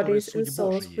our bodies and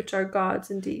souls, which are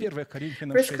God's indeed. 1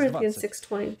 Corinthians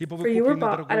 6:20. For you were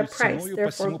bought at a price,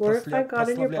 therefore glorify God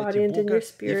in your body and in your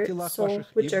spirit, soul,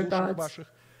 which are God's.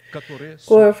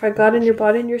 Glorify God in your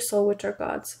body and your soul, which are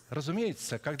God's.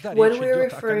 When we are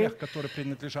referring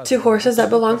to horses that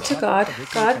belong to God,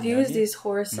 God views these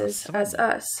horses as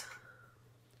us.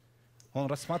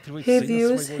 He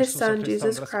views His Son,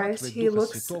 Jesus Christ. He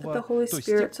looks at the Holy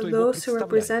Spirit, so those who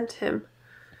represent Him.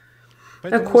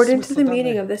 According to the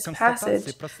meaning of this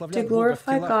passage, to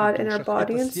glorify God in our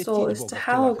body and soul is to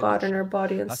hallow God in our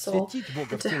body and soul,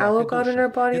 and to hallow God in our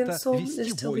body and soul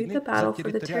is to lead the battle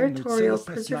for the territorial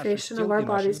preservation of our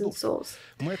bodies and souls.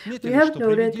 We have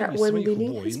noted that when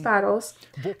leading His battles,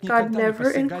 God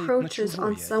never encroaches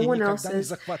on someone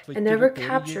else's and never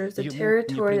captures the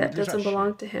territory that doesn't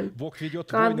belong to Him.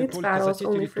 God leads battles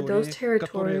only for those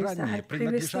territories that had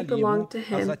previously belonged to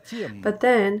Him, but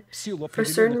then, for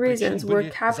certain reasons, were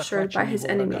captured by His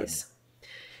enemies.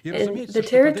 In the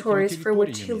territories for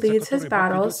which He leads His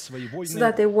battles, so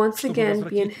that they once again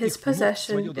be in His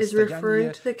possession, is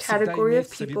referring to the category of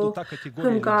people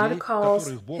whom God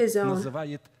calls His own.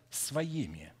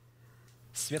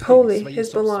 Holy,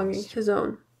 His belonging, His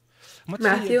own.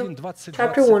 Matthew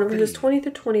chapter 1, verses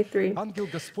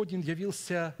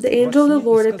 20-23. The angel of the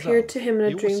Lord appeared to him in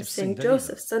a dream, saying,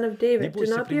 Joseph, son of David, do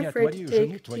not be afraid to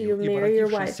take to you Mary your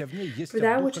wife, for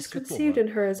that which is conceived in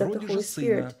her is of the Holy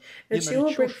Spirit. And she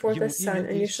will bring forth a son,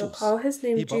 and you shall call his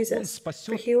name Jesus,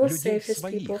 for he will save his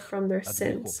people from their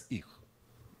sins.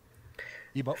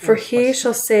 For he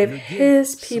shall save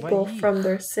his people from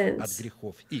their sins.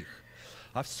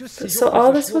 So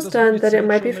all this was done that it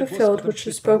might be fulfilled which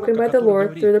was spoken by the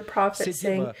Lord through the prophet,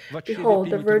 saying, Behold,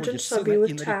 the virgin shall be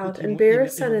with child, and bear a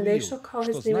son, and they shall call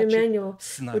his name Emmanuel,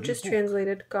 which is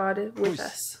translated, God with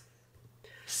us.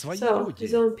 So,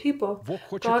 His own people,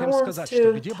 God wants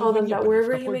to tell them that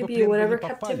wherever you may be, whatever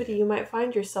captivity you might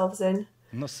find yourselves in,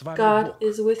 God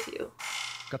is with you,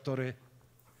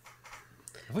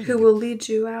 who will lead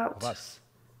you out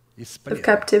of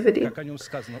captivity.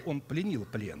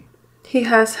 He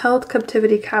has held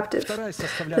captivity captive.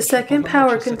 The second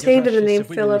power contained in the name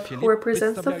Philip, who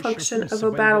represents the function of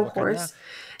a battle horse,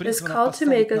 is called to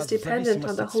make us dependent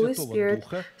on the Holy Spirit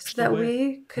so that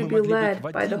we could be led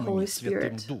by the Holy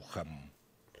Spirit.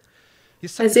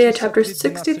 Isaiah chapter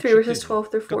 63, verses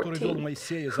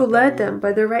 12-14, who led them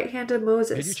by the right hand of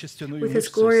Moses with his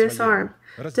glorious arm,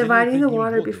 dividing the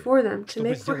water before them to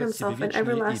make for himself an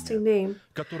everlasting name,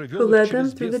 who led them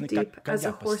through the deep as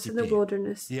a horse in the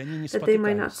wilderness, that they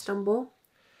might not stumble.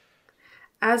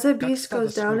 As a beast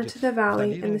goes down into the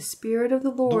valley, and the Spirit of the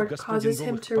Lord causes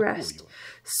him to rest,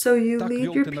 so you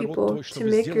lead your people to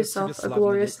make yourself a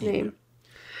glorious name.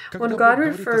 When God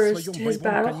refers to his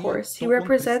battle horse, he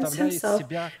represents himself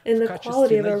in the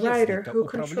quality of a rider who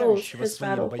controls his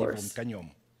battle horse.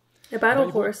 A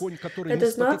battle horse that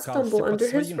does not stumble under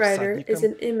his rider is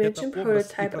an image and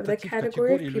prototype of the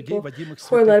category of people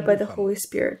who are led by the Holy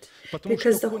Spirit,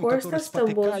 because the horse that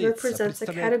stumbles represents a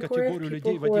category of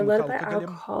people who are led by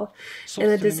alcohol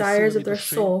and the desires of their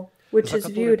soul, which is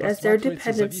viewed as their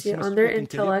dependency on their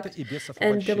intellect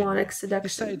and demonic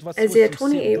seduction. Isaiah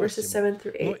 28, verses 7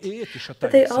 through 8.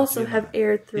 But they also have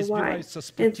erred through wine,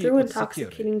 and through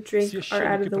intoxicating drink are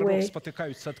out of the way.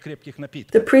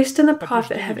 The priest and the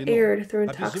prophet have erred through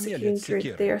intoxicating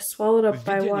drink. They are swallowed up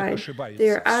by wine. They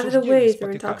are out of the way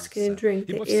through intoxicating drink.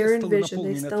 They err in vision.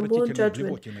 They stumble in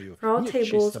judgment. For all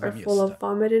tables are full of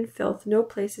vomit and filth. No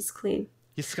place is clean.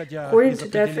 According to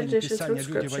definitions from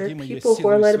Scripture, people who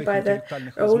are led by their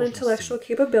own intellectual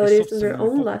capabilities and their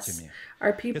own lusts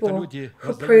are people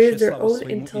who praise their own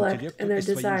intellect and their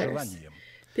desires.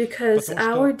 Because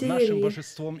our deity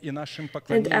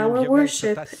and our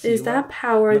worship is that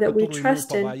power that we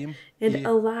trust in and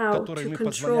allow to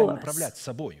control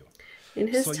us. In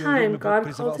His time,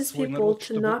 God called His people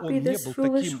to not be this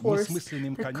foolish horse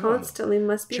that constantly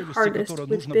must be harnessed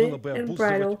with bit and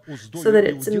bridle so that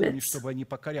it submits.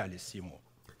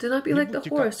 Do not be like the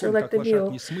horse or like the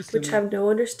mule, which have no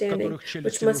understanding,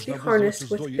 which must be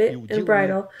harnessed with bit and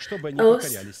bridle,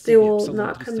 else they will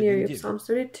not come near you. Psalms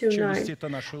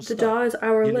 32:9. The jaw is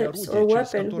our lips, or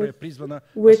weapon with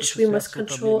which we must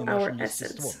control our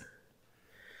essence.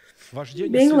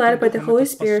 Being led by the Holy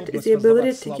Spirit is the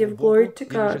ability to give glory to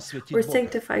God or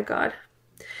sanctify God.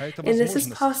 And this is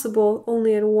possible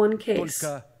only in one case.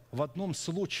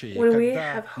 When we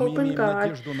have hope in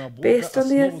God based on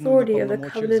the authority of the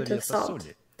covenant of salt.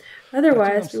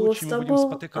 Otherwise, we will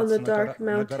stumble on the dark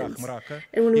mountains.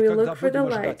 And when we look for the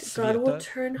light, God will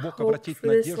turn hope for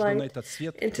this light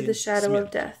into the shadow of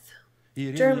death.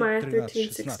 Jeremiah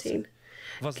 13:16.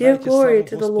 Give glory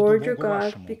to the Lord your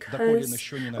God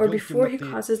before He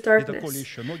causes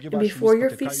darkness, and before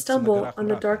your feet stumble on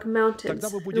the dark mountains.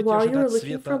 And while you are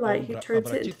looking for light, He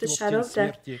turns it into the shadow of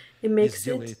death and makes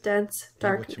it dense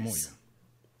darkness.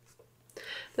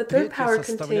 The third power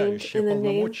contained in the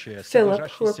name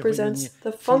Philip, who represents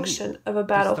the function of a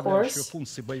battle horse,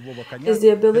 is the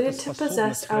ability to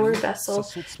possess our vessel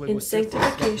in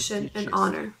sanctification and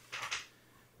honor.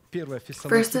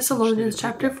 1 Thessalonians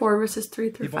chapter 4, verses 3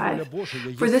 through 5.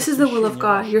 For this is the will of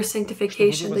God, your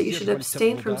sanctification, that you should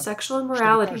abstain from sexual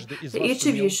immorality, that each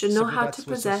of you should know how to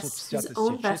possess his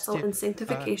own vessel in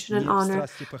sanctification and honor,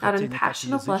 not in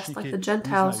passion of lust like the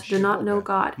Gentiles who do not know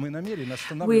God.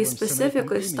 We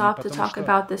specifically stop to talk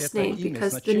about this name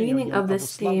because the meaning of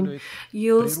this name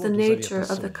yields the nature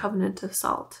of the covenant of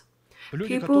salt.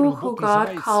 People who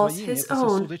God calls His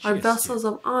own are vessels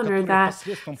of honor that,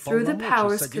 through the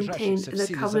powers contained in the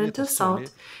covenant of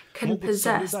salt, can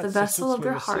possess the vessel of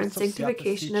their heart in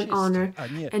sanctification and honor,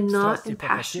 and not in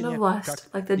passion of lust,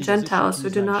 like the Gentiles who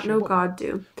do not know God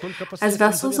do. As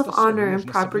vessels of honor and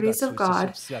properties of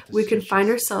God, we can find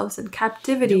ourselves in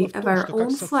captivity of our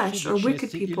own flesh or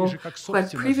wicked people who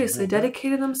had previously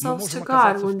dedicated themselves to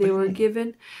God when they were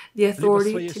given the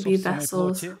authority to be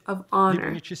vessels of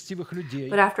honor.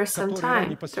 But after some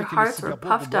time, their hearts were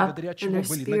puffed up and their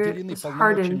spirit was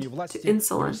hardened to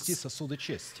insolence.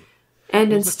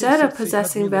 And instead of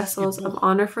possessing vessels of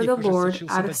honor for the Lord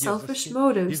out of selfish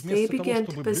motives, they began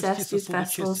to possess these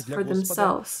vessels for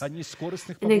themselves.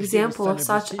 An example of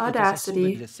such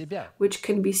audacity, which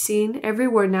can be seen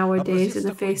everywhere nowadays in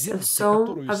the face of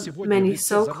many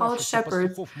so-called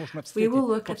shepherds, we will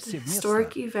look at the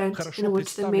historic event in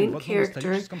which the main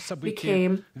character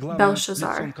became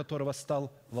Belshazzar.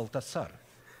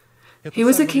 He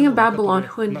was the king of Babylon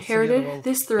who inherited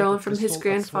this throne from his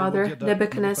grandfather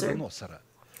Nebuchadnezzar.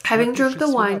 Having drunk the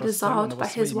wine dissolved by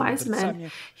his wise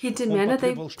men, he demanded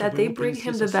that they bring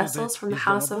him the vessels from the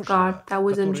house of God that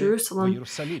was in Jerusalem,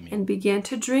 and began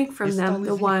to drink from them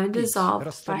the wine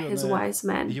dissolved by his wise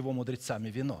men. He was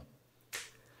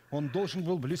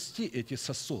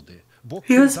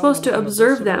supposed to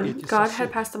observe them. God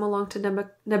had passed them along to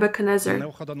Nebuchadnezzar,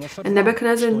 and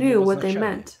Nebuchadnezzar knew what they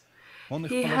meant.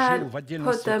 He had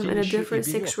put them in a different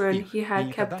sanctuary, he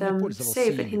had kept them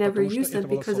safe, and he never used them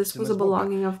because this was a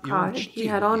belonging of God, and he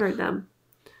had honored them.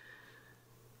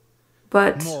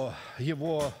 But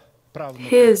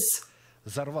his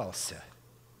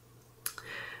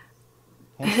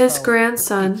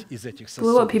grandson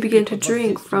blew up. He began to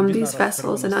drink from these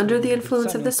vessels, and under the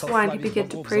influence of this wine, he began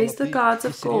to praise the gods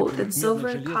of gold and silver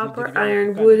and copper,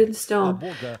 iron, wood, and stone.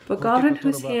 But God, in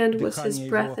whose hand was his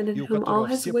breath and in whom all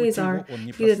his ways are,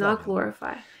 he did not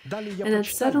glorify. And then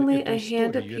suddenly a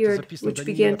hand appeared, which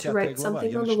began to write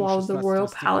something on the wall of the royal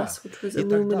palace, which was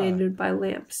illuminated by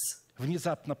lamps.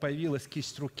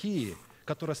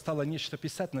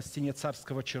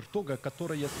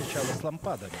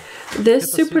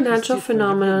 This supernatural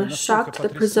phenomenon shocked the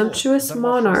presumptuous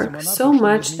monarch so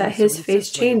much that his face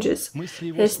changes.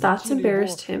 His thoughts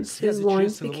embarrassed him, his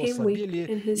loins became weak,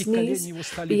 and his knees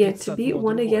began to beat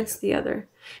one against the other.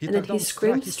 And then he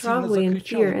screamed strongly in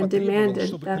fear and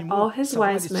demanded that all his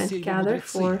wise men gather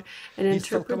for and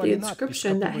interpret the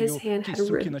inscription that his hand had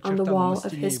written on the wall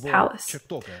of his palace.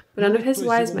 But none of his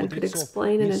wise men could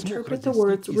explain and interpret the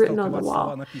words written on the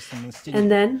wall. And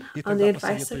then, on the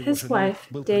advice of his wife,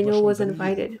 Daniel was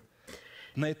invited.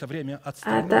 At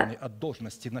that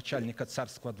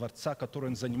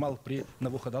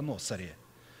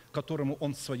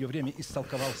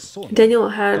Daniel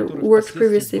had worked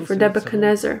previously for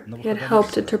Nebuchadnezzar. He had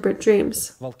helped interpret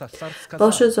dreams.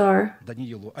 Belshazzar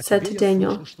said to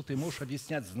Daniel,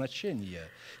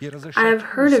 I have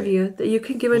heard of you that you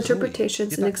can give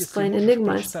interpretations and explain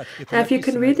enigmas. Now if you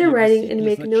can read the writing and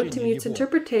make note to me its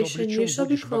interpretation, you shall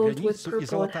be clothed with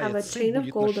purple and have a chain of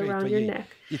gold around your neck,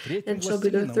 and shall be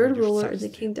the third ruler in the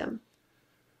kingdom.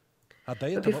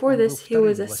 But before this, he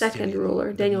was a second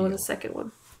ruler. Daniel was the second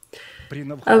one.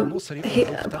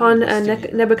 Upon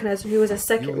Nebuchadnezzar, he was a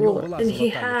second ruler, and he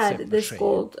had this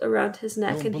gold around his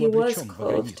neck, and he was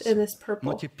clothed in this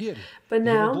purple. But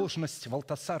now,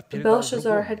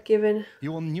 Belshazzar had given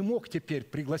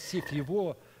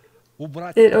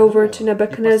it over to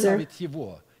Nebuchadnezzar.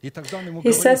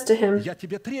 He says to him,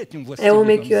 I will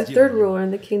make you a third ruler in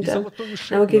the kingdom, and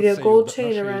I will give you a gold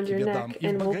chain around your neck,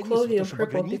 and will clothe you in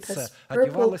purple, because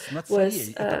purple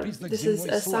was, this is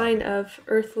a sign of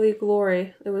earthly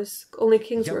glory. It was, only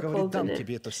kings were clothed in it.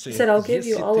 He said, I'll give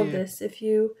you all of this if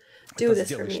you do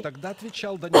this for me.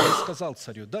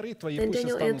 And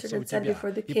Daniel answered and said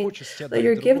before the king, let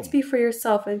your gifts be for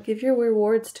yourself and give your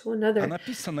rewards to another.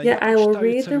 Yet I will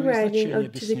read the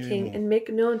writing to the king and make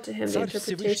known to him the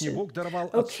interpretation.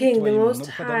 O king, the Most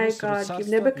High God, give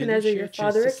Nebuchadnezzar your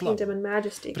father a kingdom and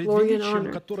majesty, glory and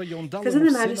honor. Because of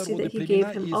the majesty that he gave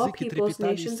him, all peoples,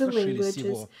 nations, and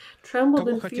languages trembled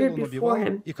and feared before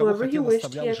him. Whomever he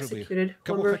wished, he executed.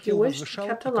 Whomever he wished, he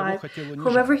kept alive.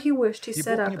 Whomever he wished, he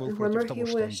set up. And whomever he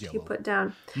wished, he put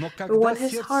down. But when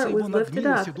his heart was lifted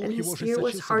up, and his spirit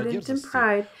was hardened in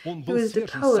pride, he was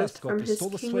deposed from his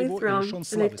kingly throne, and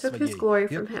they took his glory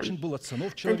from him.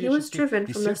 Then he was driven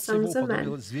from the sons of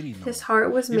men. His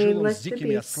heart was made like the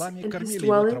beasts, and his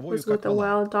dwelling was with the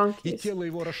wild donkeys.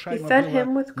 He fed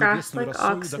him with grass like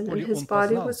oxen, and his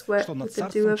body was wet with the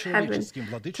dew of heaven,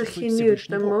 till he knew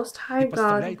the Most High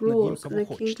God rules in the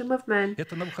kingdom of men,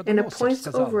 and appoints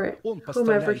over it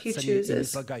whomever he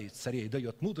chooses. Царей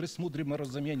дает мудрость мудрым и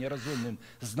разумение разумным,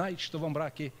 знает, что во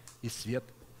мраке и свет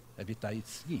обитает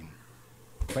с ним.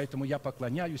 Поэтому я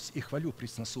поклоняюсь и хвалю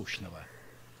Пресносущного.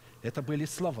 Это были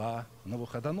слова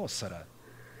Навуходоносора.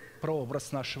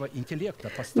 Прообраз нашего интеллекта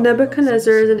поставлен.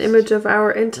 Nebuchadnezzar is an image of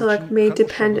our intellect made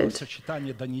dependent.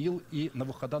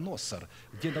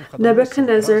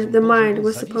 Nebuchadnezzar, the mind,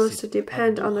 was supposed to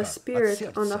depend on the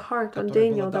spirit, on the heart, on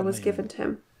Daniel that was given to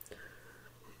him.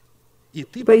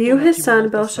 But you, his son,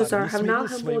 Belshazzar, have not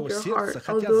humbled your heart,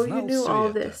 although you knew all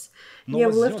this. You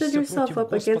have lifted yourself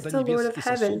up against the Lord of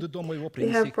heaven. You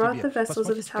have brought the vessels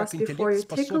of his house before you.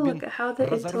 Take a look at how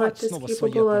the intellect is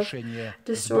capable of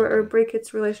destroy or break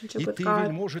its relationship with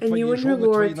God. And you and your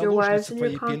lords, your wives and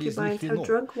your concubines have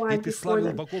drunk wine before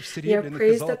them. You have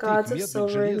praised the gods of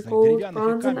silver and gold,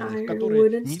 bronze and iron,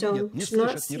 wood and stone, which do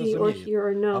not see or hear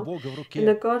or know. And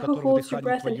the God who holds your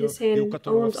breath in his hand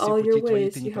owns all your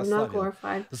ways. You have not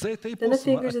glorified. Then the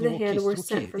fingers of the hand were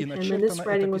sent from him, and this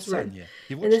writing was written.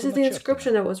 And this is the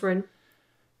inscription that was written.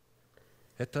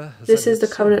 This is the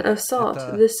covenant of salt.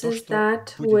 This is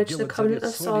that which the covenant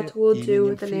of salt will do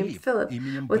with the name Philip,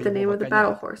 with the name of the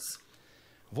battle horse.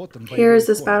 Here is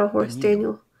this battle horse,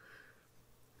 Daniel.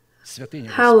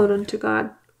 Hallowed unto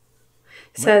God.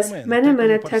 It says, Mene,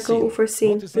 Mene, Tekel,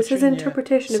 Upharsin. This is the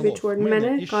interpretation of each word.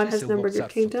 Mene, God has numbered your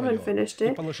kingdom and finished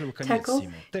it. Tekel,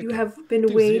 you have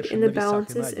been weighed in the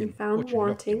balances and found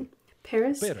wanting.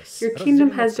 Peres, your kingdom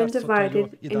has been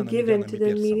divided and given to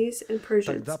the Medes and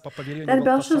Persians. Then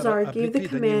Belshazzar gave the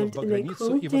command, and they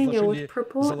clothed Daniel with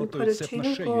purple and put a chain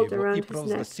of gold around his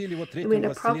neck, and made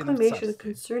a proclamation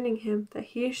concerning him that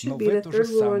he should be the third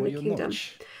ruler in the kingdom.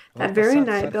 That very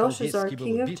night, Belshazzar,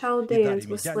 king of Chaldeans,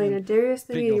 was slain, and Darius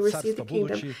the Mede received the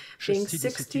kingdom, being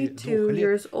 62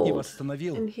 years old.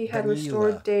 And he had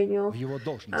restored Daniel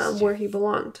where he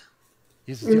belonged.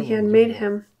 And he had made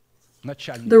him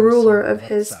the ruler of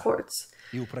his courts.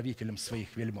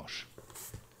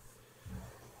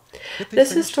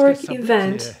 This historic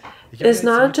event is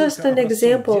not just an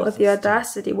example of the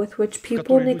audacity with which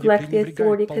people neglect the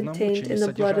authority contained in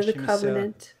the blood of the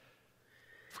covenant,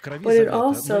 but it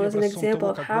also is an example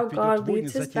of how God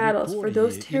leads his battles for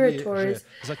those territories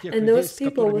and those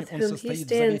people with whom he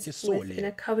stands with in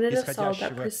a covenant of salt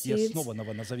that precedes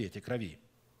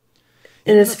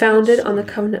and is founded on the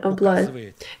covenant of blood.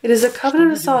 It is a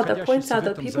covenant of salt that points out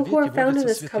that people who are found in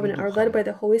this covenant are led by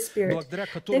the Holy Spirit,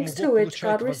 thanks to which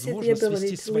God received the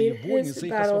ability to lead his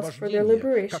battles for their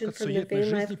liberation from the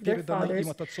vain life of their fathers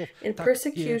and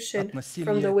persecution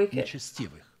from the wicked.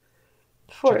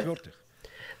 Fourth,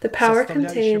 the power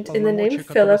contained in the name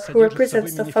Philip, who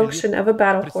represents the function of a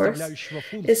battle horse,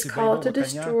 is called to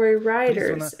destroy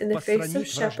riders in the face of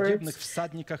shepherds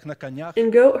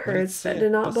and goat herds that do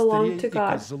not belong to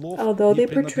God, although they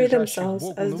portray themselves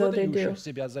as though they do.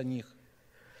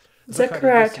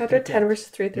 Zechariah chapter 10, verses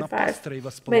 3 through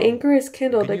 5. My anger is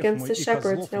kindled against the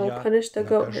shepherds, and I will punish the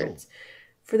goat herds,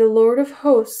 for the Lord of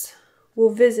hosts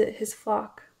will visit his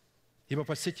flock, the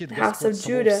house of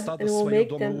Judah, and will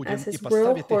make them as his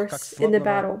royal horse in the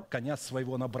battle.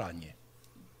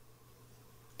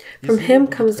 From him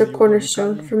comes the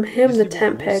cornerstone, from him the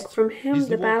tent peg, from him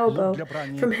the battle bow,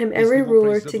 from him every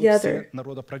ruler together.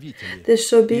 This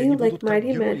shall be like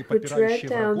mighty men who tread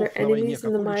down their enemies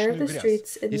in the mire of the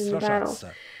streets and in the battle.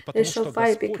 They shall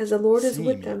fight because the Lord is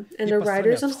with them, and the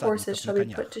riders on horses shall be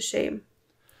put to shame.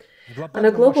 On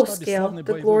a global scale,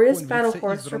 the glorious battle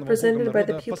horse, represented by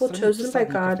the people chosen by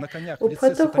God, will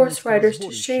put the horse riders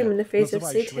to shame in the face of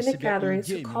satanic gatherings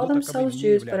who call themselves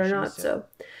Jews but are not so.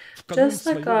 Just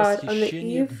like God, on the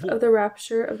eve of the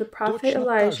rapture of the prophet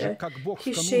Elijah,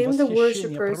 he shamed the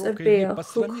worshippers of Baal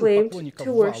who claimed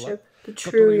to worship the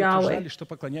true Yahweh.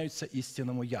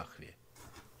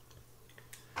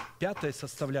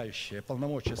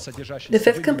 The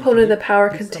fifth component of the power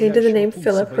contained in the name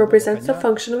Philip represents the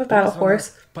function of a battle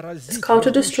horse. It's called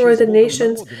to destroy the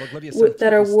nations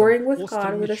that are warring with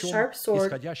God with a sharp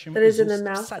sword that is in the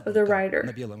mouth of the rider.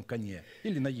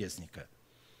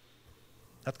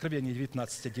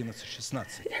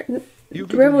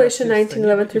 Revelation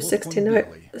 19:11 through 16. Now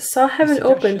I saw heaven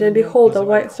opened, and behold, a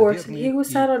white horse, and he who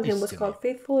sat on him was called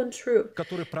Faithful and True,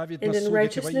 and in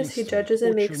righteousness he judges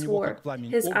and makes war.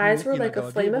 His eyes were like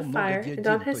a flame of fire, and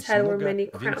on his head were many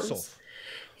crowns.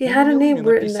 He had a name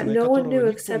written that no one knew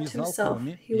except himself.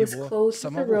 He was clothed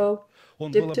with a robe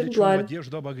dipped in blood,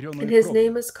 and his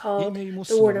name is called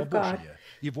the Word of God.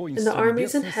 And the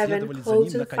armies in heaven,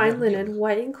 clothed in fine linen,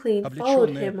 white and clean,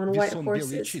 followed him on white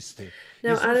horses.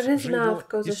 Now out of his mouth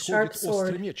goes a sharp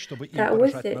sword, that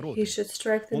with it he should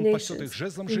strike the nations,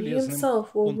 and he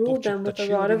himself will rule them with a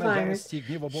rod of iron.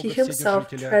 He himself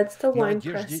treads the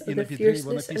winepress of the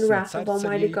fierceness and wrath of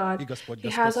Almighty God. He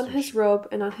has on his robe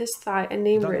and on his thigh a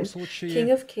name written, King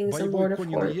of Kings and Lord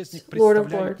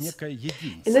of Lords.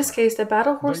 In this case, the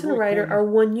battle horse and rider are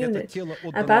one unit.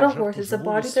 A battle horse is a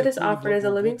body that is offered as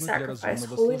a living sacrifice,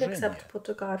 holy and acceptable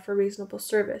to God for reasonable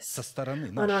service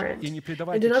on our end.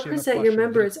 And do not present your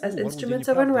members as instruments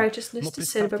of unrighteousness to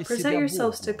sin, but present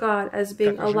yourselves to God as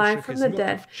being alive from the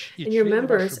dead, and your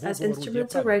members as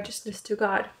instruments of righteousness to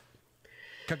God.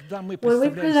 When we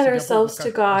present ourselves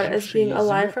to God as being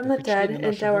alive from the dead,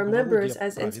 and our members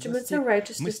as instruments of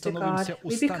righteousness to God,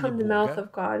 we become the mouth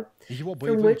of God,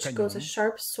 from which goes a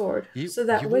sharp sword, so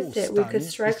that with it we could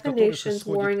strike the nations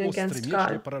warring against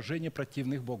God.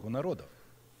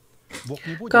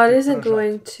 God isn't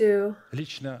going to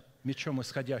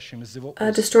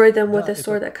destroy them with a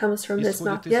sword that comes from his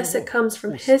mouth. Yes, it comes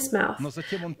from his mouth,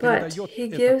 but he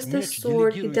gives the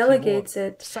sword, he delegates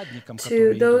it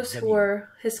to those who are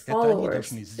his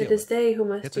followers. It is they who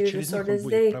must use the sword. It is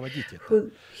they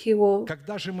who he will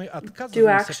do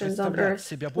actions on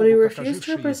earth. When we refuse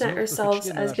to represent ourselves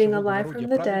as being alive from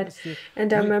the dead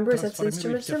and our members as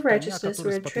instruments of righteousness,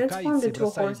 we are transformed into a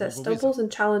horse that stumbles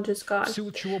and challenges God,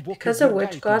 because of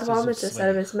which God vomits us out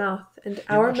of his mouth, and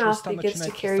our mouth begins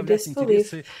to carry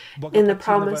disbelief in the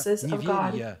promises of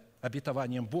God,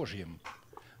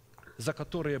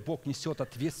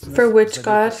 for which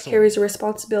God carries a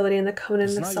responsibility in the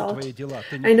covenant of salt.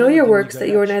 I know your works, that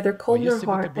you are neither cold nor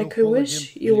hot. I could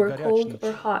wish you were cold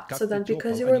or hot. So then,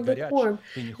 because you are lukewarm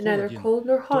and neither cold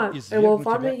nor hot, I will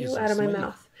vomit you out of my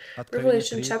mouth.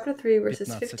 Revelation chapter 3,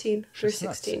 verses 15 through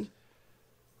 16.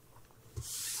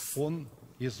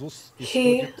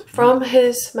 From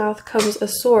his mouth comes a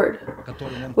sword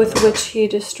with which he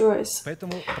destroys.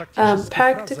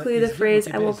 Practically, the phrase,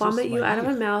 I will vomit you out of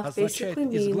my mouth, basically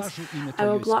means, I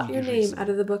will blot your name out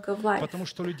of the book of life.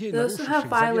 Those who have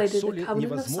violated the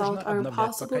covenant of salt are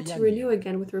impossible to renew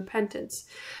again with repentance,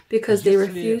 because they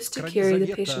refuse to carry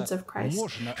the patience of Christ.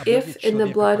 If in the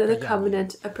blood of the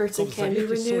covenant a person can be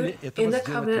renewed, in the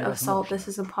covenant of salt this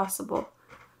is impossible.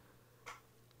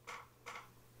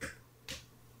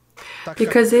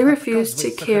 Because they refuse to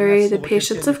carry the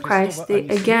patience of Christ, they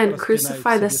again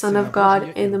crucify the Son of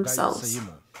God in themselves.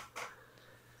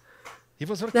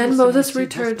 Then Moses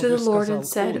returned to the Lord and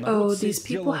said, Oh, these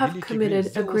people have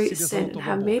committed a great sin and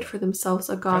have made for themselves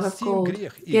a god of gold.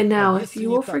 Yet now, if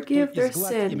you will forgive their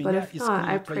sin, but if not,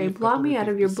 I pray, blot me out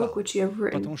of your book which you have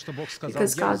written.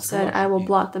 Because God said, I will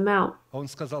blot them out.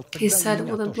 He said,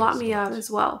 well, then blot me out as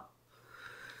well.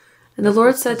 And the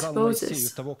Lord said to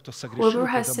Moses, Whoever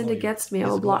has sinned against me, I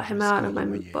will blot him out of my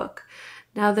book.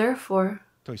 Now therefore,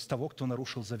 so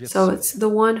it's the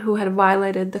one who had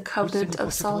violated the covenant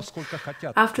of salt.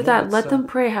 After that, let them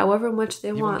pray however much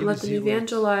they want. Let them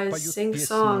evangelize, sing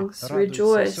songs,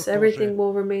 rejoice. Everything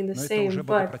will remain the same.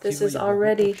 But this is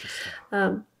already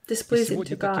displeasing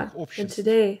to God. And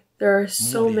today, there are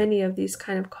so many of these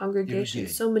kind of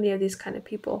congregations, so many of these kind of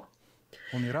people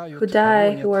who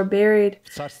die, who are buried,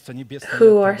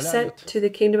 who are sent to the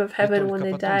kingdom of heaven when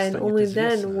they die, and only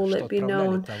then will it be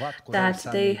known that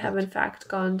they have in fact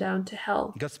gone down to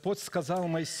hell.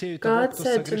 God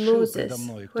said to Moses,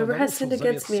 Whoever has sinned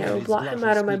against me, I will blot him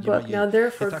out of my book. Now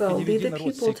therefore go, lead the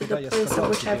people to the place of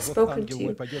which I have spoken to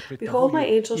you. Behold, my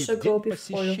angel shall go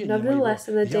before you. Nevertheless,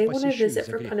 in the day when I visit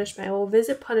for punishment, I will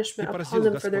visit punishment upon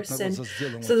them for their sin.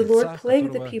 So the Lord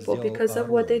plagued the people because of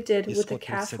what they did with the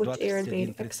calf which Aaron made.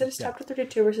 Exodus chapter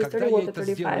 32, verses 31 to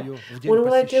 35. When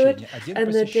will I do it?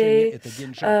 And the day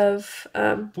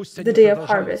of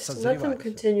harvest. Let them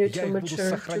continue to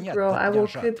mature, to grow. I will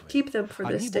keep them for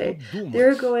this day.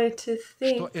 They're going to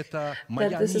think that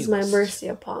this is my mercy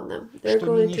upon them. They're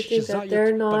going to think that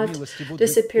they're not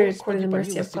disappearing according to the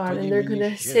mercy of God. And they're going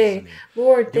to say,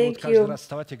 Lord, thank you.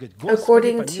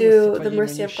 According to the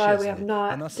mercy of God, we have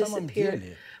not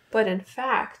disappeared. But in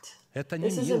fact,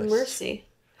 this is a mercy.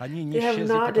 They have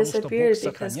not disappeared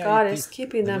because God is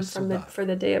keeping them for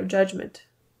the day of judgment.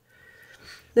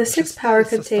 The sixth power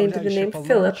contained in the name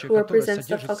Philip, who represents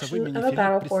the function of a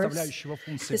battle horse,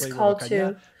 is called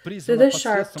to, through the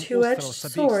sharp, two-edged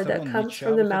sword that comes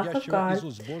from the mouth of God,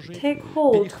 take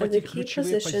hold of the key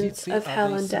positions of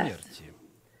hell and death.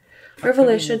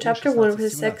 Revelation chapter 1,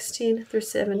 verses 16 through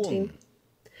 17.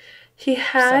 He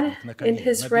had in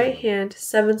his right hand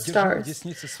 7 stars.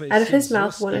 Out of his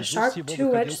mouth went a sharp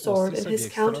two-edged sword, and his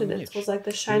countenance was like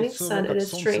the shining sun in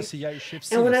his strength.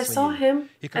 And when I saw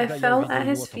him, I fell at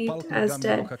his feet as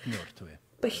dead.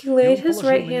 But he laid his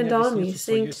right hand on me,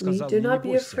 saying to me, Do not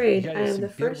be afraid, I am the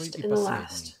first and the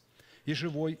last.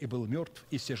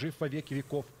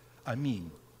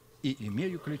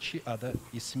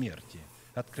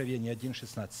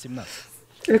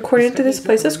 According to this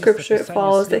place of Scripture, it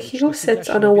follows that he who sits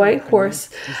on a white horse,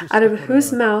 out of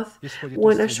whose mouth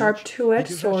went a sharp two-edged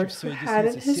sword, who had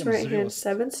in his right hand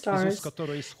 7 stars,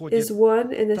 is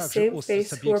one in the same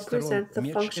face who represents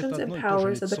the functions and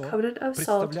powers of the covenant of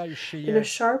salt in a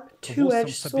sharp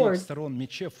two-edged sword.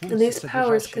 And these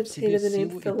powers contained in the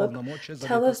name Philip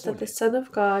tell us that the Son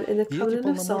of God in the covenant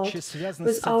of salt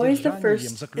was always the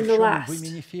first and the last.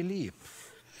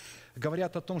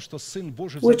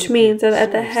 Which means that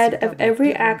at the head of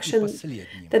every action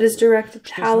that is directed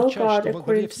to hallow God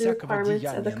according to the requirements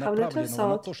of the covenant of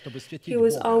salt, he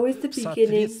was always the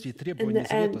beginning and the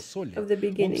end of the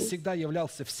beginning.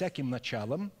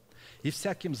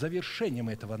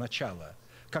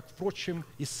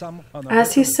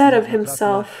 As he said of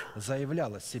himself,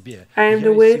 I am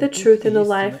the way, the truth, and the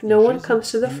life. No one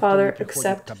comes to the Father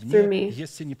except through me.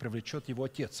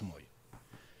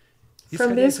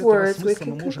 From these words, we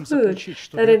can conclude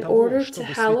that in order to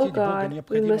hallow God,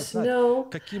 we must know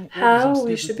how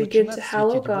we should begin to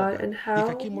hallow God and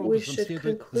how we should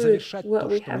conclude what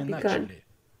we have begun.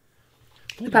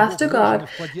 The path to God,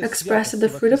 expressed in the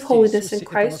fruit of holiness in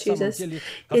Christ Jesus,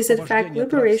 is in fact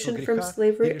liberation from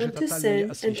slavery unto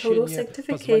sin and total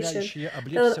sanctification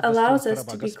that allows us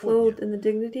to be clothed in the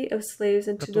dignity of slaves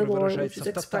unto the Lord, which is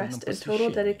expressed in total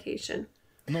dedication.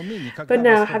 But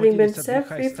now, having been set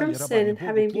free from sin and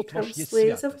having become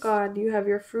slaves of God, you have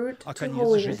your fruit to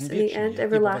holiness, and the end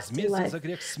everlasting life.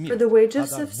 For the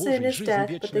wages of sin is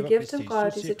death, but the gift of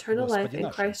God is eternal life in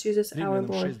Christ Jesus our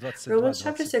Lord. Romans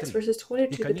chapter 6, verses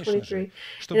 22 to 23.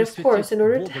 And of course, in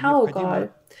order to hallow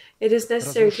God, It is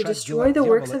necessary to destroy the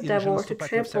works of devil or to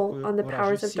trample on the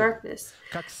powers of darkness.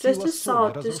 Just as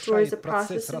salt destroys the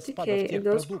process of decay in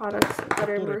those products that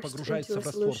are immersed into a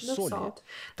solution of salt,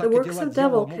 the works of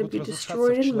devil can be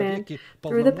destroyed in man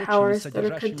through the powers that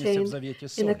are contained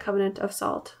in the covenant of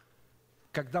salt.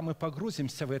 Когда мы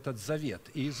погрузимся в этот завет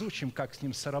и изучим, как с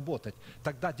ним соработать,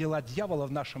 тогда дела дьявола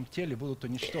в нашем теле будут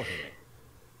уничтожены.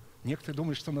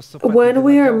 When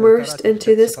we are immersed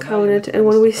into this covenant and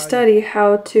when we study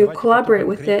how to collaborate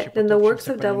with it, then the works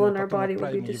of devil in our body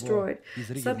will be destroyed.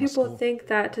 Some people think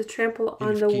that to trample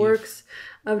on the works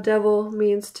of devil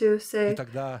means to say,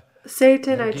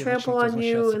 Satan, I trample on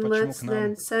you, and let's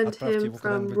then send him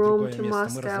from Rome to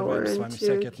Moscow or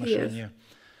into Kiev.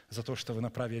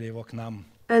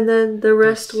 And then the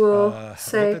rest will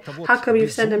say, how come you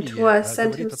send him to us?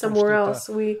 Send him somewhere else.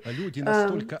 We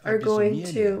are going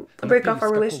to break off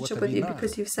our relationship with you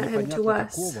because you've sent him to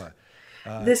us.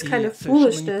 This kind of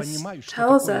foolishness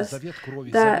tells us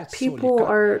that people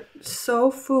are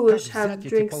so foolish, have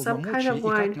drank some kind of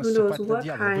wine, who knows what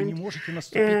kind,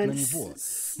 and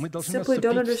simply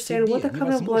don't understand what the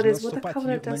covenant of blood is, what the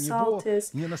covenant of salt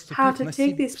is, how to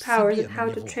take these powers and how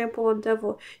to trample on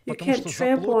devil. You can't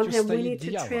trample on him. We need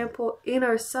to trample in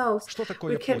ourselves.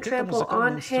 We can't trample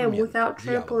on him without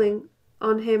trampling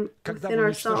on him within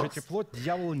ourselves.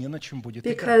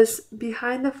 Because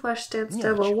behind the flesh stands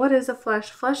devil. What is the flesh?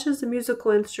 Flesh is the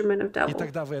musical instrument of devil.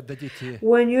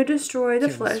 When you destroy the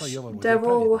flesh,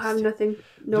 devil will have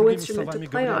no instrument to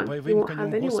play on. He won't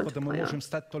have anyone to play on.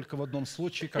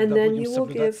 And then you will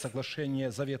give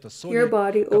your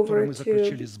body over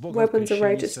to weapons of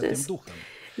righteousness.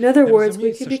 In other words,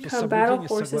 we can become battle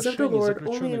horses of the Lord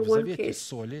only in one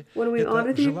case, when we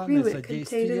honor the agreement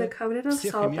contained in the covenant of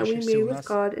salt that we made with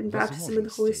God in baptism in the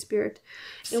Holy Spirit.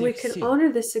 And we can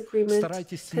honor this agreement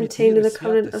contained in the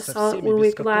covenant of salt when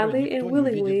we gladly and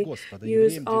willingly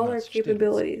use all our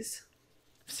capabilities,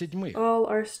 all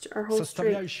our whole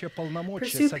strength.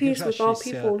 Pursue peace with all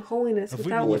people and holiness,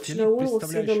 without which no one will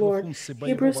see the Lord.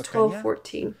 Hebrews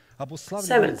 12:14.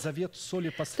 7.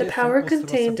 The power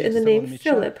contained in the name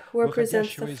Philip, who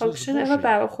represents the function of a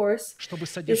battle horse,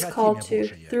 is called to,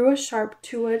 through a sharp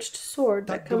two-edged sword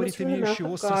that comes from the mouth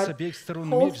of God,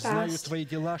 hold fast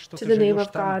to the name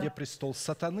of God.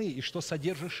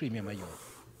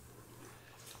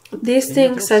 These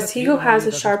things says he who has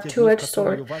a sharp two-edged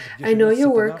sword. I know your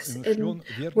works and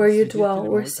where you dwell,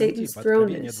 where Satan's throne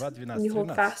is, and you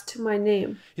hold fast to my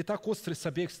name.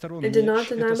 And did not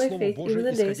deny my faith even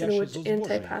the days in which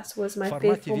Antipas was my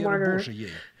faithful martyr,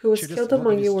 who was killed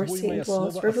among you where Satan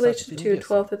dwells. Revelation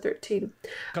 2:12-13.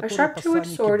 A sharp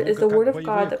two-edged sword is the word of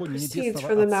God that proceeds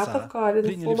from the mouth of God in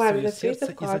the full might of the faith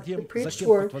of God, the preached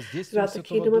word about the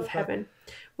kingdom of heaven,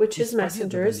 which his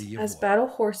messengers, as battle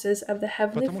horses of the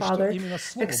Heavenly Father,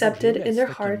 accepted in their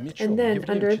heart, and then,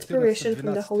 under inspiration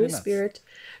from the Holy Spirit,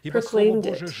 proclaimed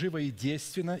it.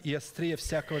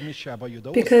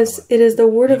 Because it is the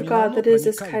word of God that is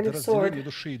this kind of sword.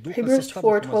 Hebrews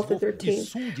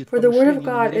 4:12-13. For the word of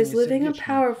God is living and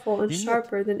powerful and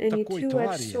sharper than any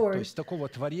two-edged sword.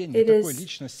 It is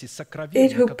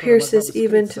it who pierces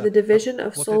even to the division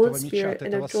of soul and spirit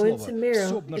and of joints and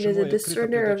marrow, and is a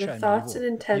discerner of the thoughts and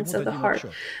intents of the heart.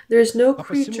 There is no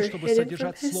creature hidden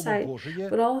from his sight,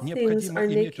 but all things are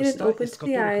naked and open to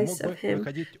the eyes of him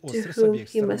to whom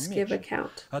he must give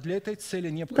account.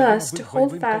 Thus, to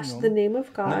hold fast to the name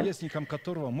of God,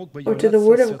 or to the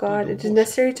word of God, it is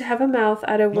necessary to have a mouth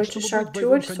out of which a sharp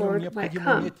two-edged sword might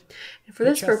come. And for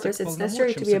this purpose, it's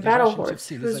necessary to be a battle horse,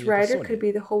 whose rider could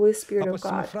be the Holy Spirit of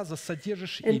God.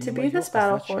 And to be this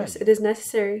battle horse, it is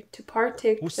necessary to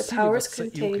partake the powers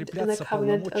contained in the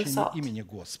covenant of salt.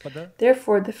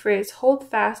 Therefore, the phrase, hold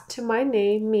fast to my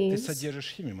name, means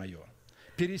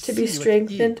to be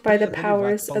strengthened by the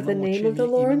powers of the name of the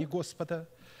Lord.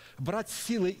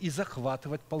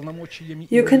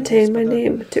 You contain my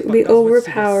name, to be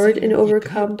overpowered and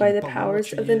overcome by the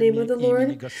powers of the name of the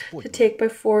Lord, to take by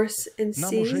force and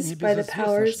seize by the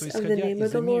powers of the name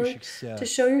of the Lord, to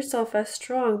show yourself as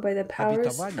strong by the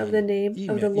powers of the name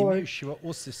of the Lord.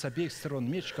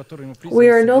 We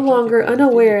are no longer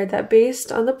unaware that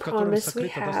based on the promise we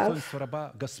have,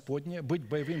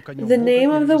 the name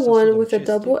of the one with a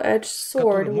double-edged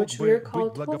sword, which we are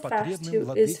called to hold fast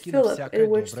to, is Philip, in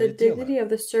which the dignity of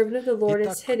the servant of the Lord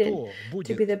is hidden,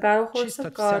 to be the battle horse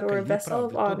of God or a vessel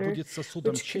of honor,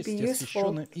 which should be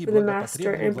useful for the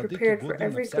master and prepared for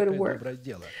every good work.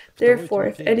 Therefore,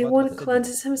 if anyone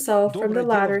cleanses himself from the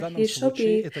latter, he shall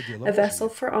be a vessel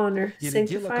for honor,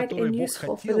 sanctified and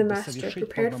useful for the master,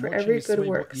 prepared for every good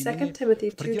work. 2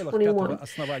 Timothy 2:21.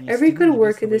 Every good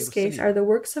work in this case are the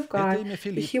works of God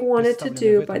that he wanted to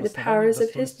do by the powers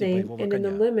of his name and in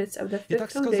the limits of the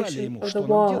fifth foundation of the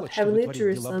wall of heavenly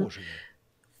Jerusalem,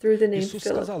 through the name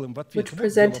Philip, which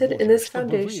presented in this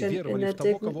foundation in the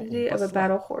dignity of a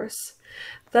battle horse.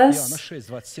 Thus,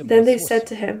 then they said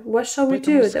to him, What shall we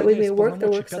do that we may work the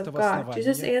works of God?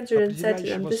 Jesus answered and said to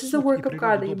them, This is the work of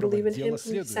God, that you believe in him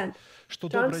whom he sent.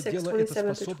 John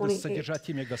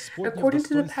 6:27-28. According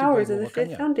to the powers of the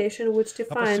fifth foundation, which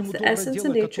defines the essence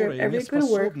and nature of every good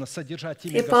work,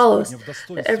 it follows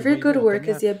that every good work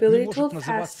is the ability to hold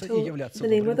fast to the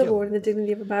name of the Lord and the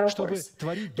dignity of a battle horse.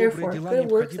 Therefore,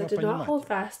 good works that do not hold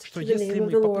fast to the name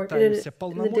of the Lord and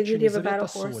the dignity of a battle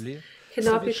horse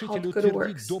cannot be called good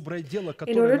works.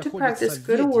 In order to practice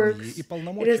good works,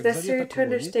 it is necessary to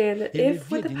understand that if,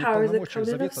 with the powers of the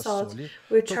covenant of salt,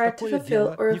 we try to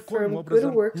fulfill or affirm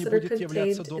good works that are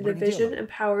contained in the vision and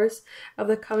powers of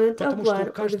the covenant of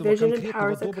blood or the vision and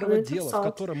powers of the covenant of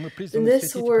salt, then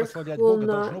this work will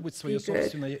not be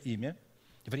good.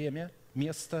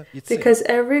 Because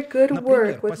every good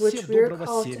work with which we are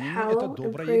called to hallow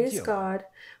and praise God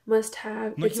must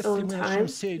have its own time,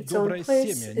 its own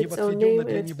place, its own name, and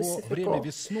its specific goal.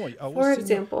 For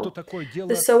example,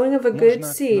 the sowing of a good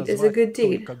seed is a good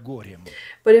deed.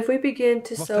 But if we begin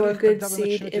to sow a good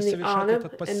seed in the autumn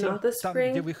and not the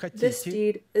spring, this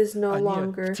deed is no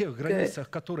longer good.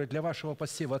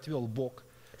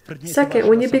 Second,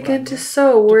 when you begin to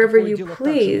sow wherever you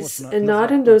please, and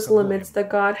not in those limits that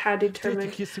God had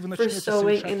determined for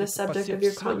sowing in the subject of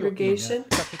your congregation,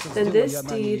 then this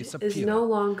deed is no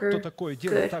longer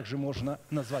good.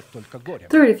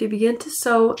 Third, if you begin to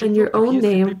sow in your own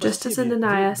name, just as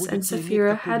Ananias and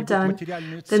Sapphira had done,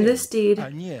 then this deed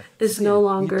is no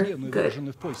longer good.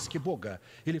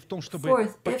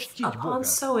 Fourth, if upon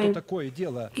sowing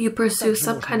you pursue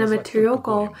some kind of material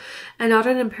goal and not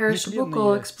an imperishable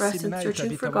goal expressed in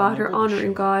searching for God or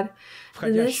honoring God,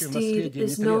 then this deed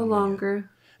is no longer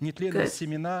good.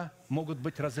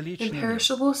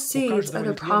 Imperishable seeds are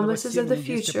the promises of the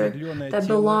future that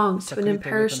belong to an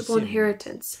imperishable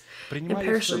inheritance.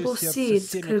 Imperishable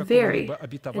seeds could vary,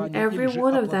 and every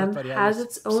one of them has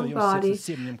its own body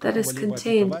that is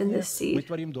contained in this seed.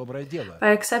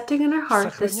 By accepting in our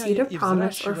heart the seed of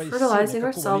promise or fertilizing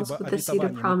ourselves with the seed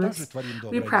of promise,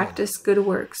 we practice good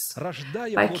works.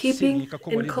 By keeping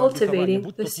and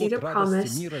cultivating the seed of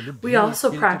promise, we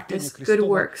also practice good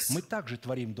works.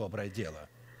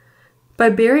 By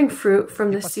bearing fruit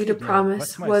from the seed of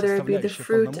promise, whether it be the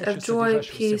fruit of joy,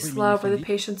 peace, love, or the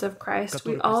patience of Christ,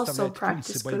 we also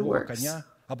practice good works.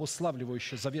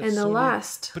 And the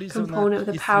last component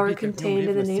of the power contained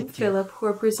in the name Philip, who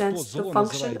represents the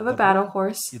function of a battle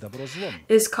horse,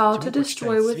 is called to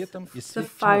destroy with the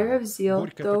fire of zeal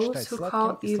those who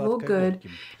call evil good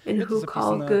and who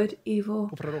call good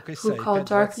evil, who call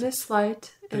darkness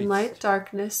light and light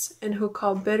darkness, and who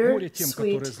call bitter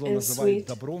sweet and sweet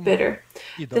bitter.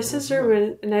 This is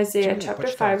written in Isaiah chapter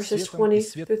 5, verses 20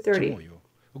 through 30.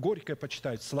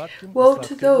 Woe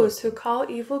to those who call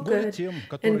evil good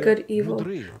and good evil,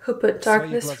 who put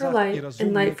darkness for light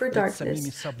and light for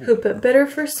darkness, who put bitter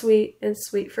for sweet and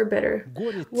sweet for bitter.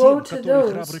 Woe to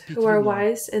those who are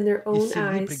wise in their own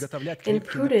eyes and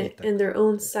prudent in their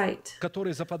own sight.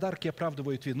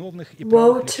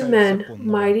 Woe to men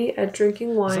mighty at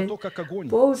drinking wine.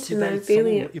 Woe to men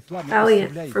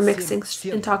valiant for mixing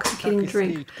intoxicating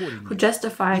drink, who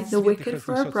justify the wicked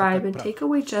for a bribe and take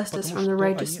away justice from the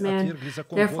righteous man.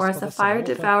 Therefore, as the fire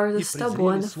devours the stubble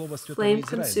and the flame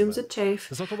consumes the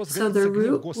chaff, so their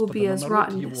root will be as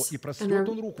rottenness, and their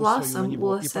blossom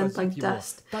will ascend like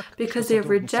dust, because they have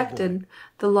rejected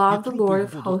the law of the Lord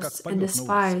of hosts and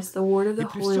despised the word of the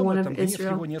Holy One of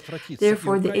Israel.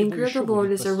 Therefore, the anger of the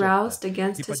Lord is aroused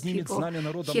against his people.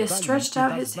 He has stretched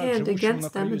out his hand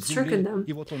against them and stricken them,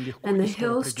 and the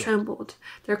hills trembled.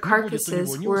 Their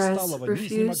carcasses were as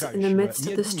refuse in the midst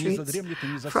of the streets.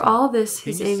 For all this,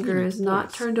 His anger is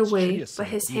not turned away, but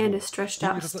his hand is stretched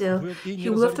out still. He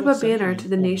will lift up a banner to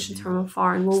the nations from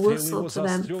afar, and will whistle to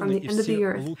them from the end of the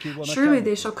earth. Surely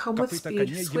they shall come with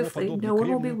speed, swiftly. No one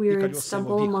will be weary and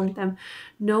stumble among them.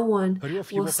 No one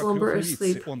will slumber or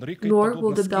sleep, nor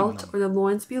will the belt or the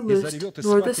loins be loosed,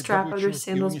 nor the strap of their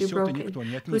sandals be broken,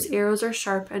 whose arrows are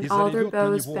sharp, and all their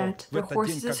bows bent. Their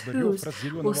horses' hooves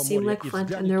will seem like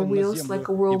flint, and their wheels like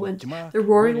a whirlwind. Their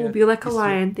roaring will be like a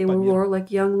lion, they will roar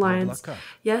like young lions.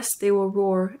 Yes, they will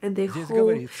roar, and they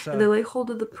lay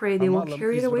hold of the prey. They will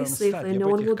carry it away safely, and no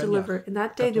one will deliver. In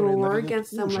that day they will roar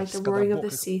against them like the roaring of the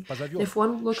sea. And if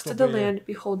one looks to the land,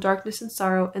 behold darkness and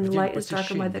sorrow, and the light is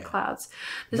darkened by the clouds.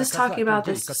 This is talking about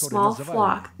this small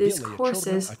flock, these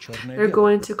horses that are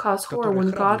going to cause horror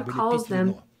when God calls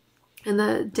them in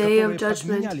the day of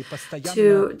judgment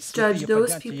to judge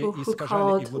those people who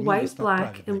called white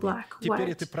black and black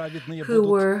white, who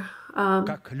were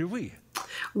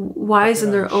wise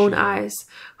in their own eyes,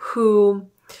 who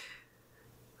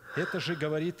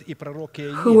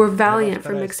were valiant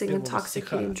for mixing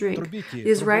intoxicating drink.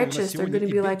 These righteous are going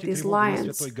to be like these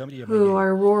lions who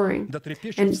are roaring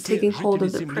and taking hold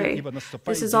of the prey.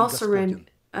 This is also written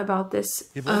about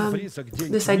this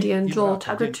idea in Joel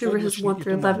chapter 2 verses 1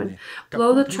 through 11.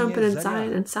 Blow the trumpet in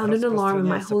Zion and sound an alarm in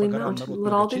my holy mountain.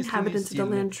 Let all the inhabitants of the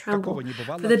land tremble.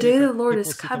 For the day of the Lord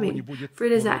is coming, for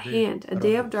it is at hand, a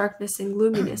day of darkness and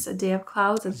gloominess, a day of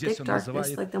clouds and thick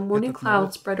darkness, like the morning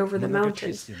clouds spread over the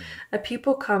mountains. A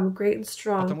people come, great and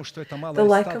strong, the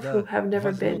like of whom have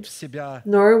never been,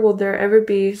 nor will there ever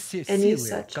be any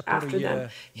such after them.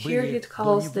 Here he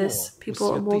calls this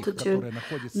people a multitude,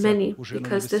 many,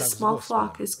 because this small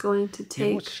flock is going to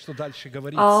take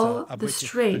all the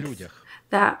strength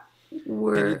that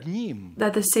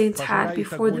the saints had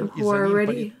before them, who are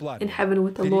already in heaven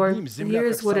with the Lord. And here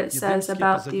is what it says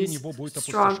about these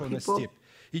strong people.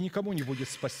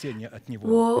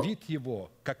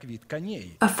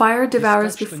 A fire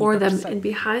devours before them, and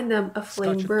behind them a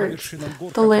flame burns.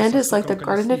 The land is like the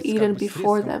Garden of Eden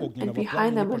before them, and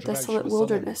behind them a desolate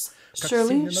wilderness.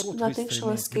 Surely nothing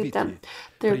shall escape them.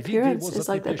 Their appearance is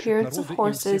like the appearance of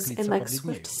horses, and like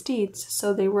swift steeds,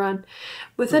 so they run.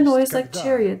 With a noise like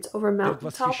chariots over mountain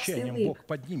tops they leap,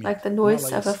 like the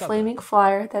noise of a flaming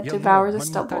fire that devours a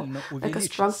stubble, like a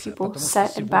strong people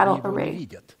set in battle array.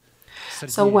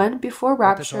 So when, before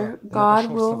rapture, God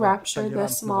will rapture the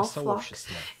small flock,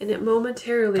 and it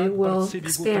momentarily will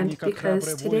expand,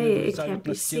 because today it can't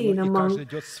be seen among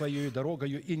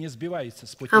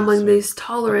these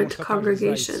tolerant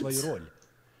congregations.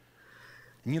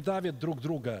 They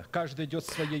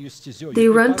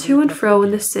run to and fro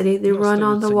in the city, they run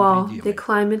on the wall, they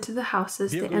climb into the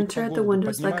houses, they enter at the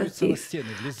windows like a thief.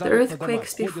 The earth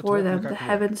quakes before them, the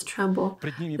heavens tremble,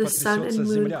 the sun and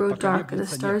moon grow dark, and the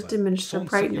stars diminish their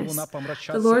brightness.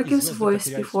 The Lord gives voice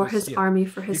before his army,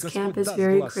 for his camp is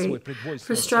very great.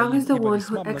 For strong is the one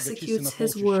who executes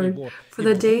his word, for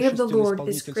the day of the Lord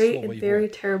is great and very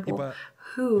terrible.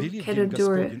 Who can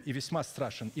endure it?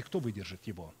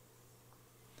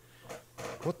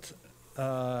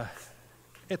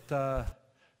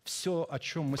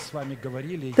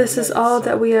 This is all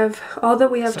that we have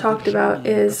talked about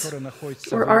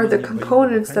are the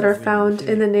components that are found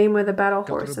in the name of the battle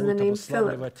horse and the name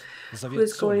Philip, who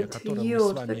is going to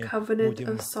yield the covenant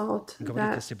of salt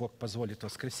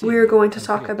that we are going to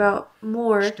talk about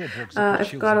more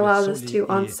if God allows us to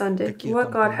on Sunday. What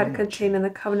God had contained in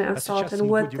the covenant of salt and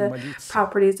what the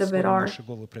properties of it are.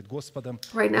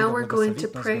 Right now we're going to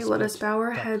pray. Let us bow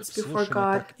our heads before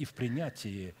God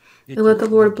and let the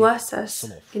Lord bless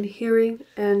us in hearing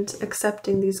and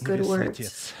accepting these good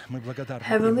words.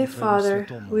 Heavenly Father,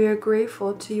 we are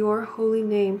grateful to your holy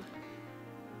name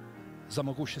for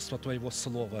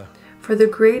the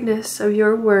greatness of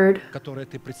your word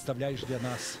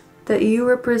that you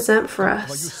represent for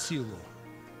us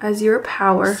as your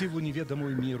power,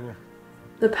 the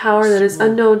power that is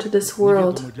unknown to this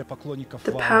world,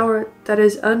 the power that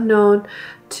is unknown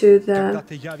to the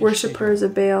worshippers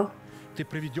of Baal.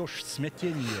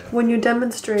 When you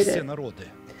demonstrate it,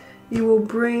 you will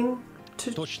bring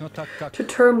to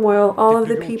turmoil all of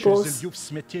the peoples,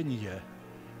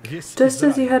 just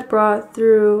as you had brought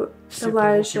through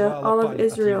Elijah all of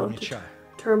Israel to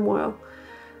turmoil.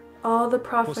 All the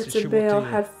prophets of Baal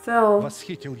had fell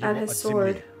at his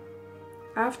sword,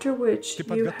 after which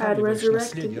you had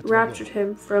raptured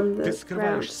him from the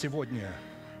ground.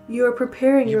 You are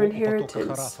preparing your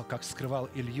inheritance.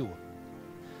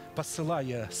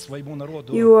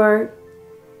 You are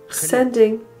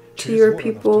sending to your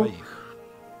people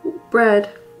bread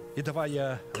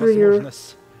through your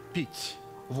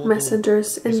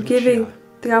messengers and giving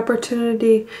the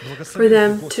opportunity for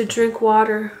them to drink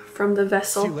water from the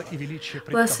vessel.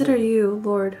 Blessed are you,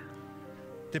 Lord.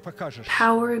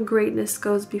 Power and greatness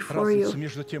goes before you.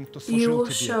 You will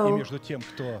show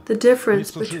the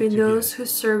difference between those who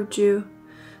served you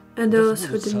and those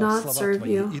who did not serve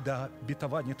you.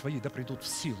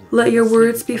 Let your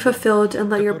words be fulfilled and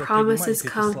let your promises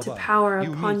come to power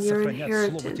upon your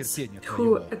inheritance,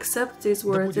 who accepts these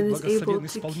words and is able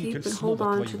to keep and hold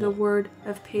on to the word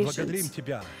of patience.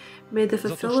 May the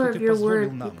fulfiller of your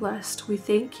word be blessed. We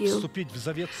thank you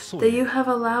that you have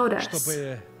allowed us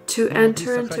to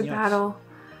enter into battle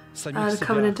the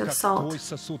covenant of salt,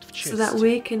 so that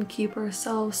we can keep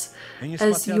ourselves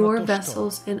as your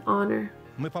vessels in honor.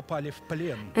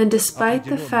 And despite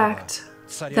the fact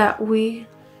that we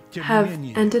have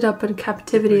ended up in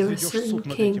captivity of a certain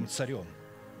king,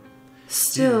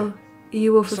 still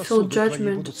you will fulfill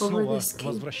judgment over this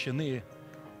king.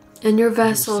 And your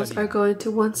vessels are going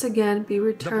to once again be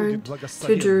returned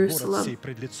to Jerusalem.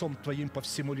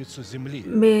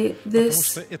 May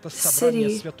this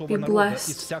city be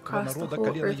blessed across the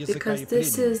whole earth, because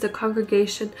this is the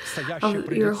congregation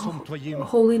of your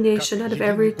holy nation out of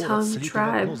every tongue,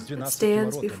 tribe that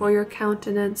stands before your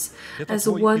countenance as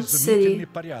one city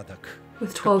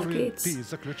with 12 gates.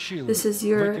 This is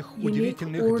your unique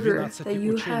order that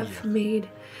you have made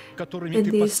in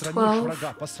these 12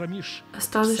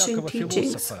 astonishing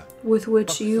teachings with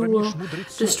which you will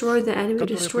destroy the enemy,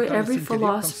 destroy every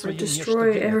philosopher,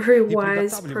 destroy every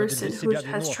wise person who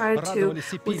has tried to,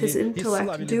 with his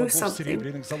intellect, do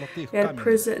something.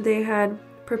 They had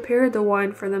prepared the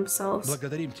wine for themselves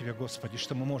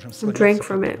and drank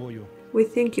from it. We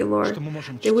thank you, Lord,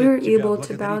 that we are able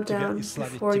to bow down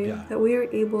before you, that we are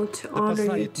able to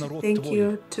honor you, to thank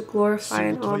you, to glorify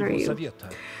and honor you.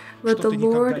 Let the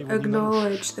Lord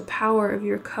acknowledge the power of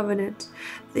your covenant,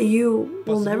 that you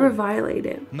will never violate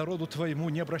it.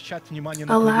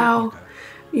 Allow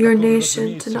your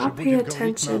nation to not pay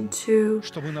attention to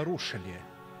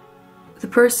the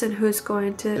person who is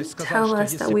going to tell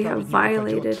us that we have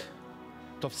violated.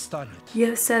 You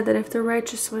have said that if the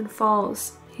righteous one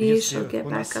falls, he shall get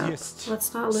back up.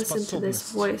 Let's not listen to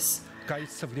this voice.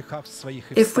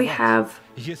 If we have,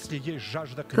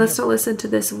 let's not listen to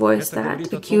this voice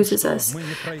that accuses us.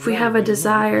 If we have a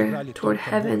desire toward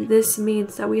heaven, this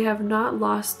means that we have not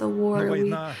lost the war, we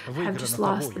have just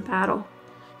lost the battle.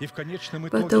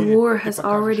 But the war has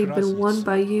already been won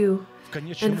by you,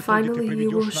 and finally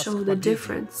you will show the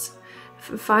difference.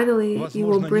 Finally you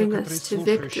will bring us to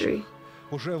victory.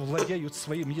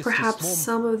 Perhaps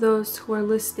some of those who are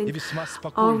listening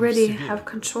already have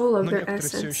control of their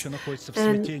essence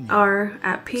and are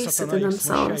at peace within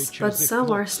themselves, but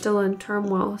some are still in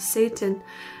turmoil. Satan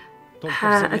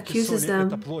accuses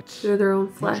them through their own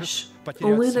flesh.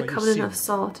 Only in the covenant of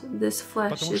salt, this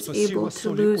flesh is able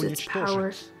to lose its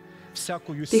power,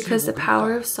 because the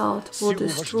power of salt will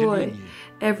destroy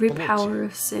every power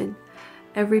of sin,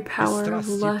 every power of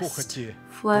lust, the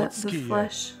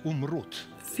flesh,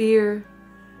 fear,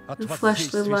 and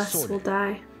fleshly lusts will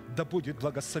die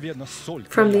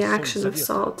from the action of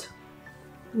salt.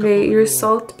 May your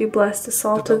salt be blessed, the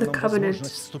salt of the covenant,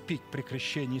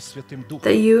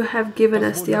 that you have given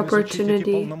us the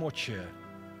opportunity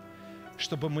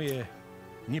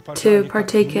to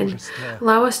partake in.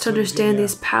 Allow us to understand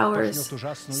these powers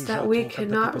so that we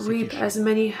cannot reap as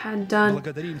many had done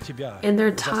in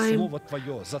their time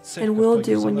and will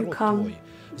do when you come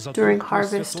during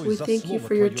harvest. We thank you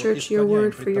for your church, your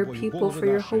word, for your people, for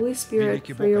your Holy Spirit,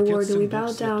 for your word, and we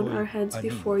bow down our heads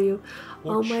before you.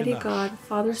 Almighty God,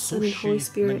 Father, Son, and Holy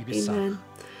Spirit, amen.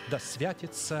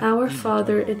 Our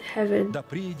Father in heaven,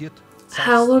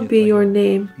 hallowed be your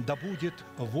name.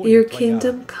 Your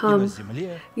kingdom come,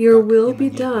 your will be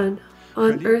done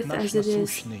on earth as it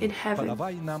is in heaven.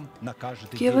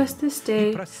 Give us this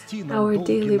day our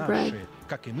daily bread,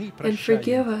 and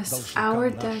forgive us our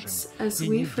debts as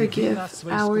we forgive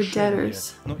our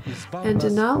debtors. And do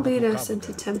not lead us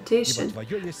into temptation,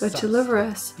 but deliver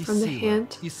us from the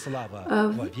hand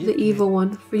of the evil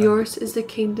one. For yours is the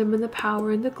kingdom and the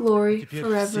power and the glory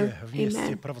forever.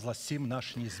 Amen.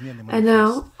 And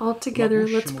now, all together,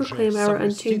 let's proclaim our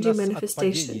unchanging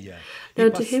manifestation. Now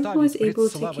to him who is able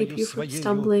to keep you from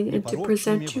stumbling and to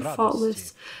present you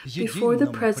faultless before the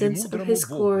presence of his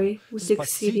glory with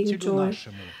exceeding joy.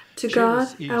 To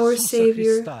God, our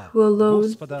Savior, who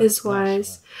alone is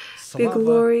wise, be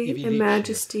glory and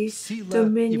majesty,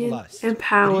 dominion and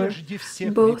power,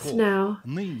 both now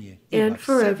and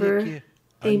forever.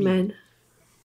 Amen.